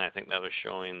rotations? And I think that was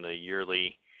showing the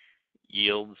yearly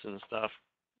yields and stuff.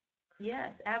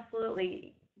 Yes,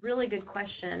 absolutely. Really good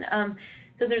question.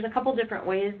 So there's a couple different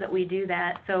ways that we do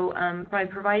that. So by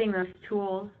providing those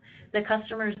tools, the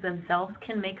customers themselves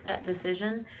can make that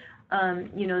decision.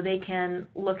 They can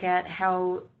look at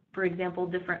how, for example,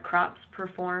 different crops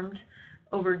performed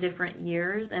over different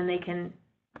years, and they can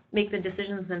make the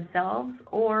decisions themselves,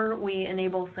 or we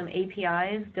enable some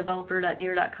APIs,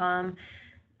 developer.deere.com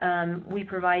we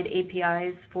provide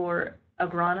APIs for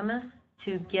agronomists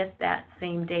to get that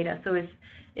same data. So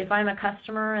if I'm a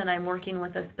customer and I'm working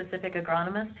with a specific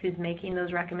agronomist who's making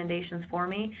those recommendations for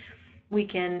me, we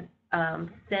can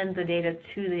send the data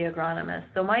to the agronomist.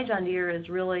 So My John Deere is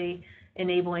really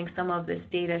enabling some of this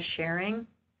data sharing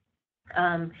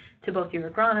to both your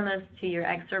agronomist, to your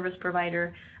ag service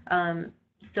provider,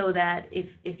 so that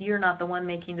if you're not the one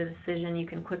making the decision, you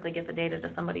can quickly get the data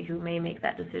to somebody who may make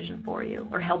that decision for you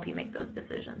or help you make those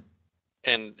decisions.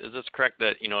 And is this correct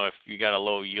that, if you got a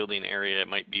low yielding area, it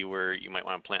might be where you might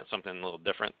want to plant something a little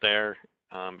different there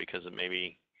because it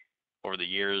maybe over the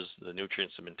years the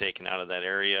nutrients have been taken out of that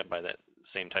area by that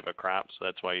same type of crop, so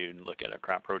that's why you look at a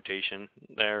crop rotation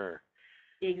there? Or?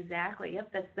 Exactly.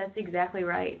 Yep, that's exactly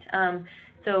right.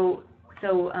 So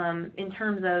in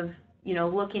terms of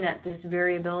looking at this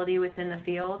variability within the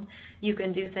field, you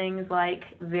can do things like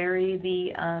vary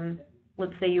the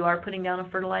let's say you are putting down a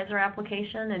fertilizer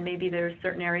application and maybe there's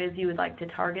certain areas you would like to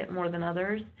target more than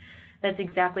others. That's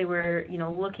exactly where,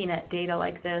 looking at data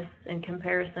like this and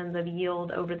comparisons of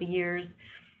yield over the years,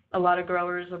 a lot of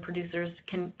growers or producers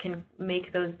can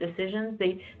make those decisions.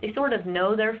 They sort of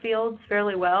know their fields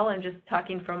fairly well. I'm just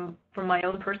talking from my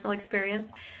own personal experience.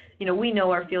 We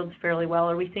know our fields fairly well,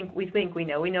 or we think we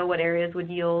know. We know what areas would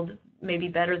yield maybe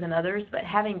better than others, but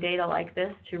having data like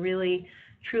this to really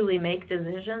truly make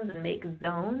decisions and make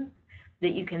zones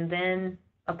that you can then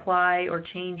apply or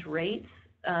change rates,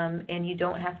 and you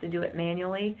don't have to do it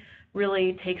manually,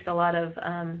 really takes a lot of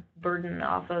burden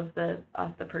off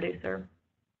the producer.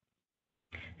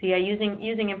 So yeah,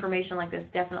 using information like this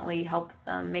definitely helps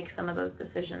make some of those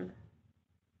decisions.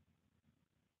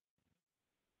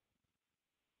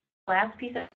 Last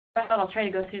piece, I'll try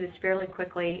to go through this fairly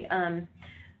quickly.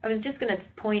 I was just going to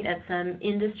point at some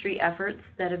industry efforts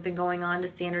that have been going on to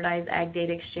standardize ag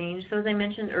data exchange. So as I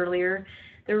mentioned earlier,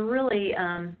 they're really,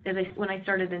 when I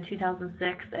started in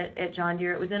 2006 at John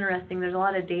Deere, it was interesting. There's a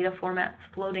lot of data formats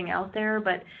floating out there,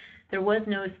 but there was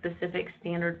no specific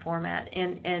standard format.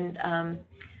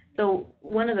 So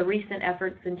one of the recent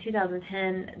efforts in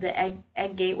 2010, the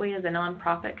Ag Gateway is a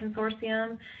nonprofit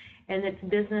consortium, and it's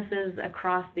businesses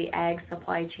across the ag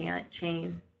supply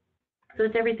chain. So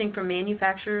it's everything from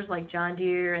manufacturers like John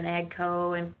Deere and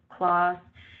AGCO and Kloss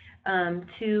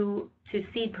to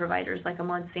seed providers like a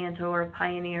Monsanto or a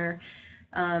Pioneer,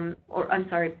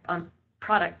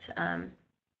 product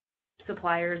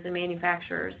suppliers and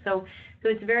manufacturers. So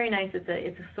it's very nice.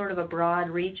 It's a sort of a broad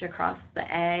reach across the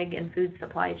ag and food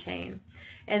supply chain.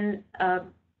 And a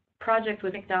project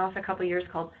was kicked off a couple years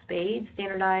called SPADE,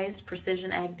 Standardized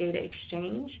Precision Ag Data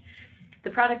Exchange. The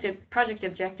project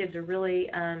objectives are really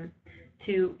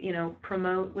to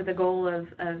promote, with the goal of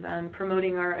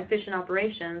promoting our efficient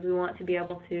operations. We want to be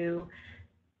able to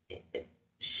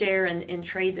share and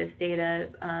trade this data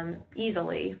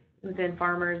easily within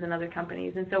farmers and other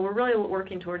companies. And so we're really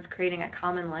working towards creating a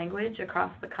common language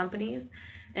across the companies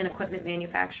and equipment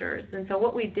manufacturers. And so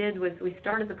what we did was we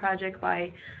started the project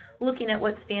by looking at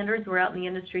what standards were out in the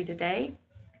industry today,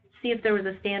 see if there was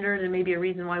a standard and maybe a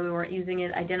reason why we weren't using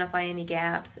it, identify any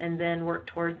gaps, and then work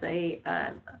towards a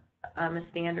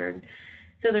standard.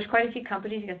 So there's quite a few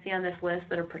companies you can see on this list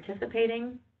that are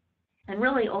participating. And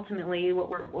really, ultimately,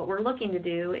 what we're looking to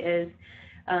do is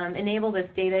enable this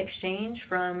data exchange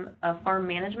from a farm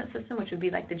management system, which would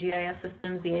be like the GIS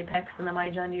systems, the Apex and the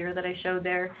My John Deere that I showed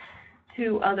there,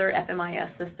 to other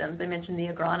FMIS systems. I mentioned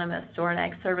the agronomist or an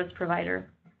ag service provider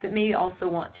that may also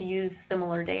want to use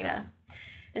similar data.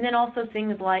 And then also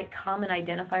things like common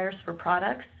identifiers for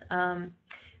products,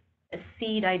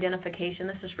 seed identification.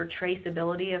 This is for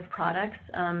traceability of products.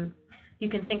 You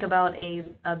can think about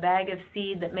a bag of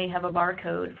seed that may have a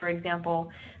barcode, for example.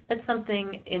 That's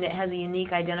something, and it has a unique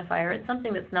identifier. It's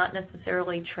something that's not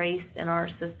necessarily traced in our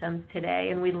systems today,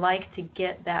 and we'd like to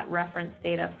get that reference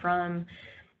data from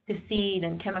the seed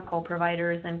and chemical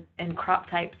providers and crop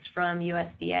types from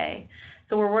USDA.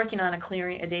 So we're working on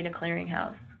a data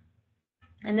clearinghouse.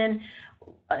 And then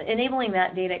enabling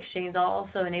that data exchange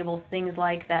also enables things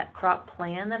like that crop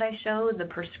plan that I showed, the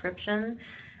prescription,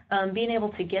 being able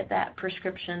to get that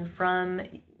prescription from,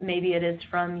 maybe it is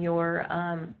from your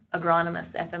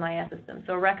agronomist FMIS system.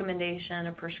 So a recommendation,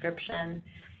 a prescription,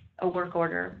 a work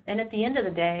order. And at the end of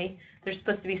the day, there's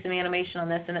supposed to be some animation on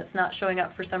this, and it's not showing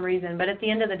up for some reason, but at the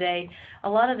end of the day, a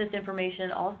lot of this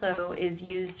information also is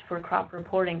used for crop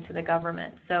reporting to the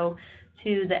government. So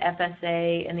to the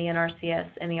FSA and the NRCS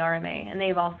and the RMA, and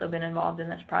they've also been involved in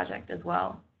this project as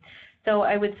well. So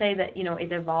I would say that,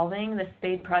 it's evolving. The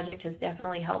SPADE project has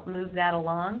definitely helped move that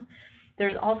along.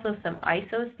 There's also some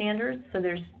ISO standards, so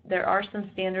there are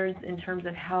some standards in terms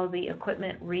of how the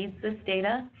equipment reads this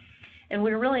data. And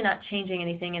we're really not changing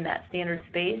anything in that standard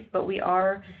space, but we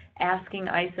are asking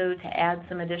ISO to add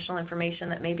some additional information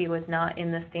that maybe was not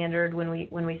in the standard when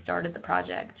we started the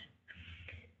project.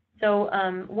 So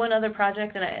one other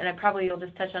project, and I probably will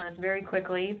just touch on this very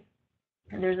quickly.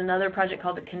 There's another project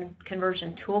called the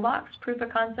Conversion Toolbox Proof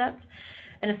of Concept.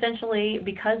 And essentially,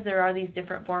 because there are these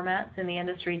different formats in the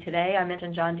industry today, I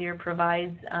mentioned John Deere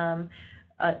provides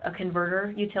a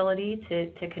converter utility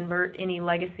to convert any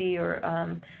legacy or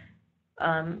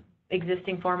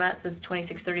existing formats, this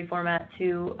 2630 format,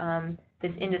 to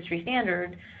this industry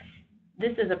standard.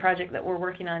 This is a project that we're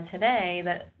working on today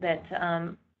that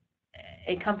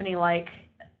a company like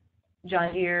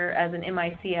John Deere, as an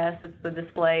MICS, it's the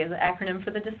display, is the acronym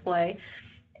for the display,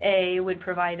 would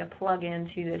provide a plug-in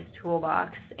to this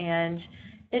toolbox, and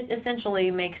it essentially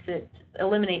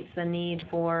eliminates the need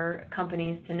for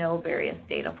companies to know various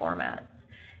data formats,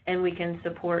 and we can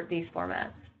support these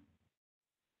formats.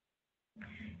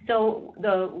 So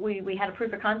we had a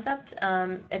proof of concept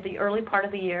at the early part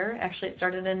of the year. Actually, it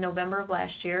started in November of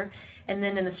last year. And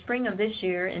then in the spring of this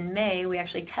year, in May, we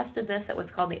actually tested this at what's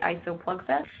called the ISO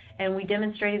PlugFest, and we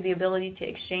demonstrated the ability to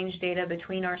exchange data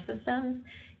between our systems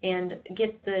and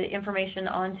get the information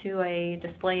onto a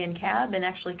display in cab and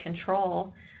actually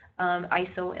control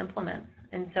ISO implements.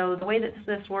 And so the way that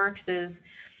this works is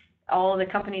all the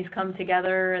companies come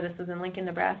together. This is in Lincoln,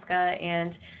 Nebraska,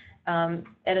 and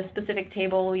at a specific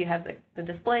table, you have the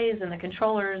displays and the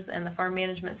controllers and the farm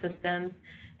management systems.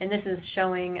 And this is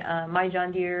showing my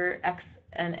John Deere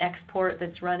an export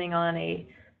that's running on a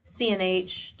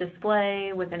CNH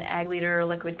display with an ag leader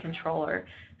liquid controller.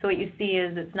 So what you see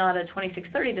is it's not a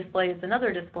 2630 display, it's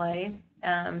another display.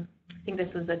 I think this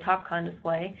is a TopCon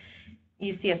display.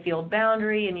 You see a field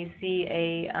boundary, and you see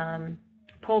a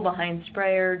pull behind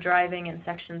sprayer driving and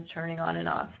sections turning on and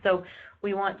off. So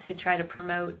we want to try to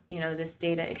promote, this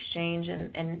data exchange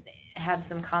and have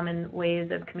some common ways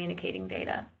of communicating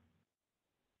data.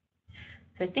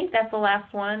 So I think that's the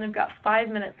last one. I've got 5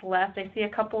 minutes left. I see a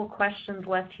couple of questions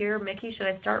left here. Mickey, should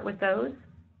I start with those?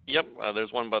 Yep,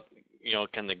 there's one about,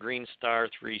 can the Green Star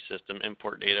 3 system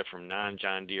import data from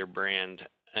non-John Deere brand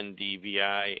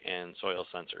NDVI and soil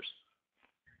sensors?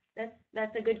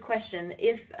 That's a good question.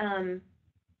 If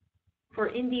for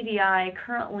NDVI,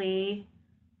 currently,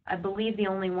 I believe the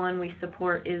only one we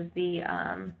support is the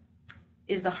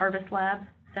Harvest Lab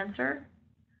sensor.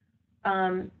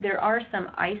 There are some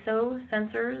ISO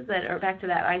sensors that are back to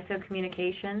that ISO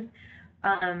communication.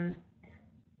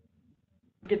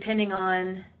 Depending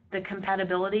on the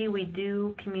compatibility, we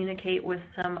do communicate with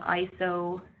some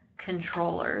ISO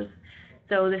controllers.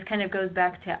 So this kind of goes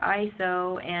back to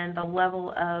ISO and the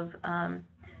level of,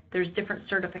 there's different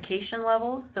certification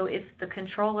levels. So if the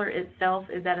controller itself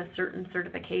is at a certain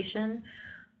certification,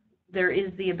 there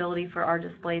is the ability for our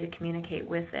display to communicate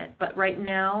with it. But right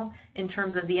now, in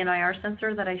terms of the NIR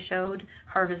sensor that I showed,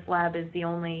 Harvest Lab is the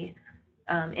only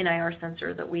NIR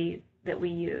sensor that we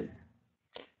use.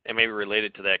 And maybe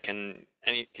related to that, can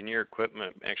your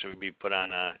equipment actually be put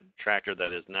on a tractor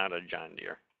that is not a John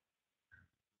Deere?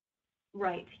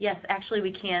 Right. Yes, actually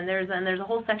we can. There's a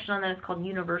whole section on that. It's called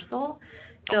Universal.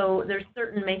 So there's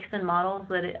certain makes and models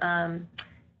that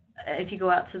if you go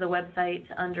out to the website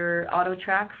under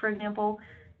AutoTrack, for example,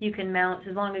 you can mount,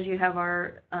 as long as you have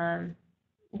our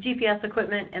GPS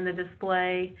equipment and the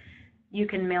display, you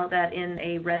can mount that in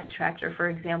a red tractor, for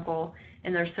example,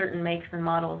 and there are certain makes and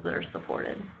models that are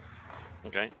supported.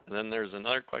 Okay. And then there's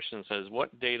another question that says,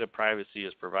 what data privacy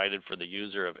is provided for the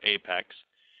user of Apex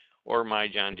or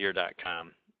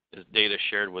myjohndeere.com? Is data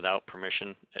shared without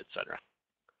permission, etc.?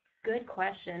 Good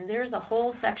question. There's a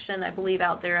whole section, I believe,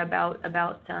 out there about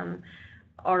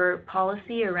our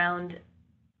policy around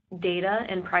data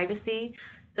and privacy.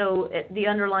 So the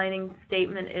underlining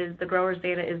statement is the grower's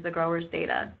data is the grower's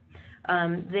data.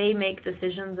 They make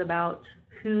decisions about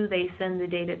who they send the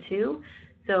data to.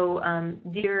 So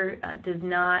Deere does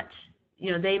not,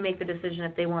 they make the decision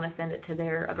if they want to send it to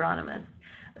their agronomist.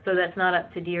 So that's not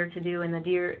up to Deere to do, and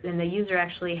the user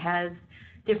actually has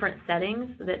different settings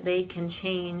that they can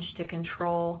change to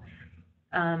control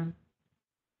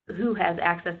who has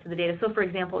access to the data. So for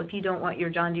example, if you don't want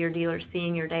your John Deere dealers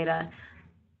seeing your data,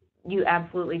 you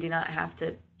absolutely do not have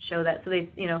to show that. So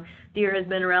Deere has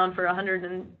been around for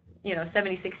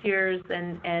 176 years,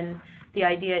 and the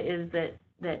idea is that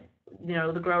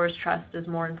the grower's trust is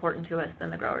more important to us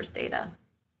than the grower's data.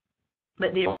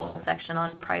 But there's a whole section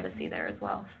on privacy there as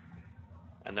well.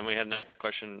 And then we had another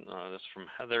question, this from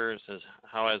Heather. It says,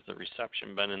 how has the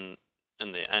reception been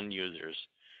in the end users?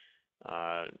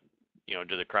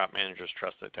 do the crop managers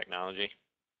trust the technology?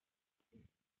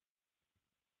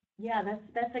 Yeah,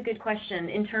 that's a good question.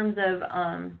 In terms of,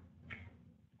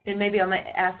 and maybe I might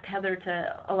ask Heather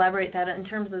to elaborate that in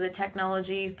terms of the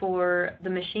technology for the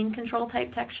machine control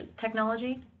type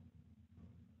technology?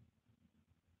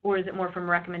 Or is it more from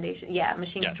recommendation? Yeah,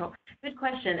 machine control. Good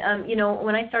question.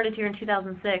 When I started here in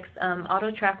 2006,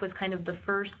 AutoTrack was kind of the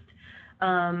first,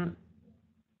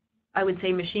 I would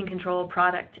say, machine control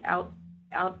product out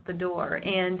the door.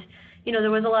 And, there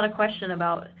was a lot of question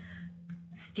about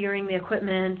steering the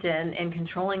equipment and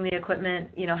controlling the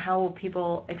equipment, how will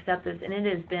people accept this? And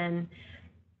it has been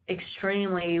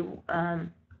extremely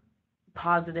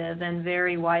positive and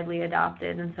very widely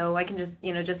adopted. And so I can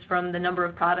just, just from the number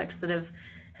of products that have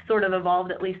sort of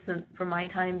evolved, at least from my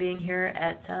time being here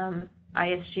at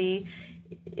ISG,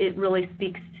 it really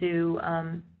speaks to,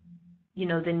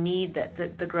 the need that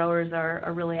the growers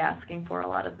are really asking for a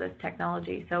lot of this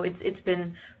technology. So it's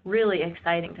been really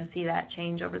exciting to see that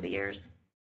change over the years.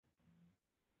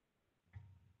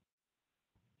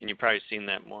 And you've probably seen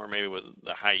that more maybe with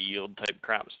the high yield type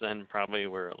crops then, probably,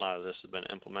 where a lot of this has been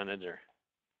implemented, or?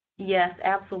 Yes,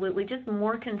 absolutely. Just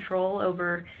more control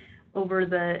over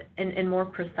and more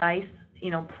precise,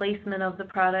 placement of the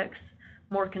products,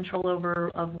 more control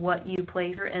of what you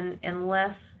place, and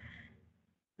less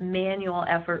manual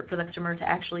effort for the customer to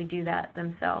actually do that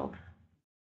themselves.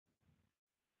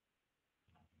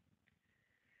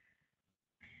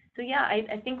 So yeah,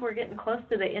 I think we're getting close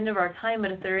to the end of our time,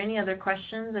 but if there are any other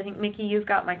questions, I think, Mickey, you've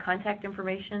got my contact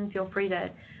information. Feel free to,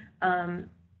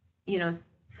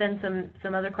 send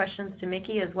some other questions to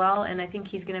Mickey as well, and I think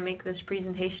he's going to make this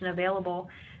presentation available.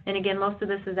 And again, most of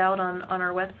this is out on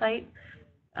our website.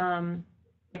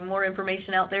 More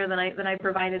information out there than I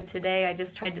provided today. I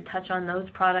just tried to touch on those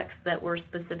products that were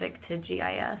specific to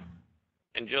GIS.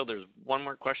 And Jill, there's one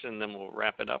more question, and then we'll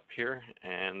wrap it up here.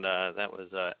 And that was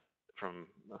from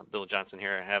Bill Johnson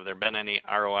here. Have there been any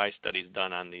ROI studies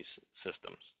done on these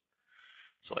systems?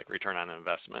 So like return on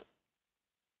investment.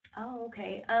 Oh,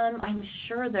 okay. I'm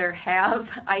sure there have.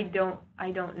 I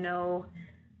don't know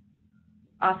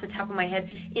off the top of my head.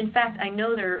 In fact, I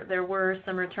know there were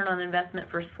some return on investment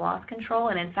for swath control,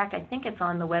 and in fact, I think it's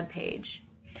on the web page.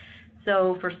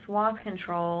 So for swath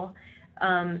control,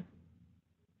 the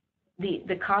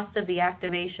cost of the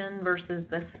activation versus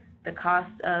the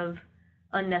cost of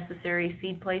unnecessary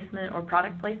seed placement or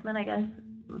product placement, I guess,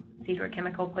 seed or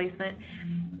chemical placement,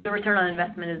 the return on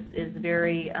investment is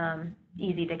very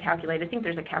easy to calculate. I think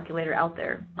there's a calculator out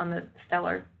there on the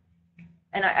Stellar.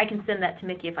 And I can send that to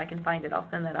Mickey if I can find it. I'll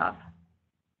send that off.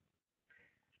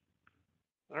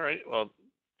 All right. Well,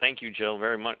 thank you, Jill,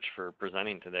 very much for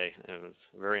presenting today. It was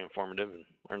very informative and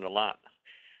learned a lot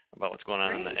about what's going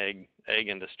on in the egg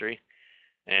industry.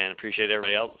 And appreciate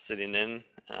everybody else sitting in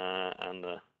on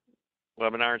the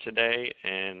webinar today.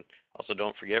 And also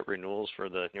don't forget, renewals for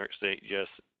the New York State GIS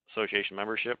Association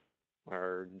membership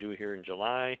are due here in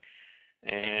July.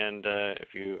 And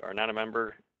if you are not a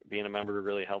member, being a member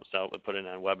really helps out with putting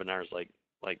on webinars like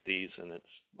these, and it's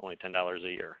only $10 a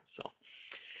year. So,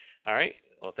 all right.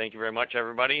 Well, thank you very much,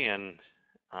 everybody. And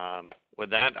with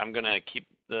that, I'm going to keep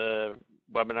the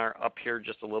webinar up here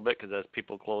just a little bit, because as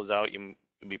people close out, you'll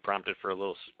be prompted for a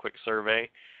little quick survey.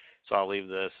 So I'll leave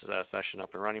this session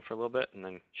up and running for a little bit and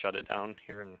then shut it down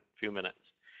here in a few minutes.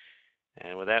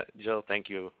 And with that, Jill, thank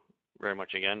you very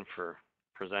much again for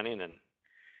presenting, and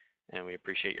we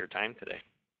appreciate your time today.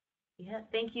 Yeah,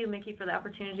 thank you, Mickey, for the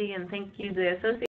opportunity, and thank you, the association.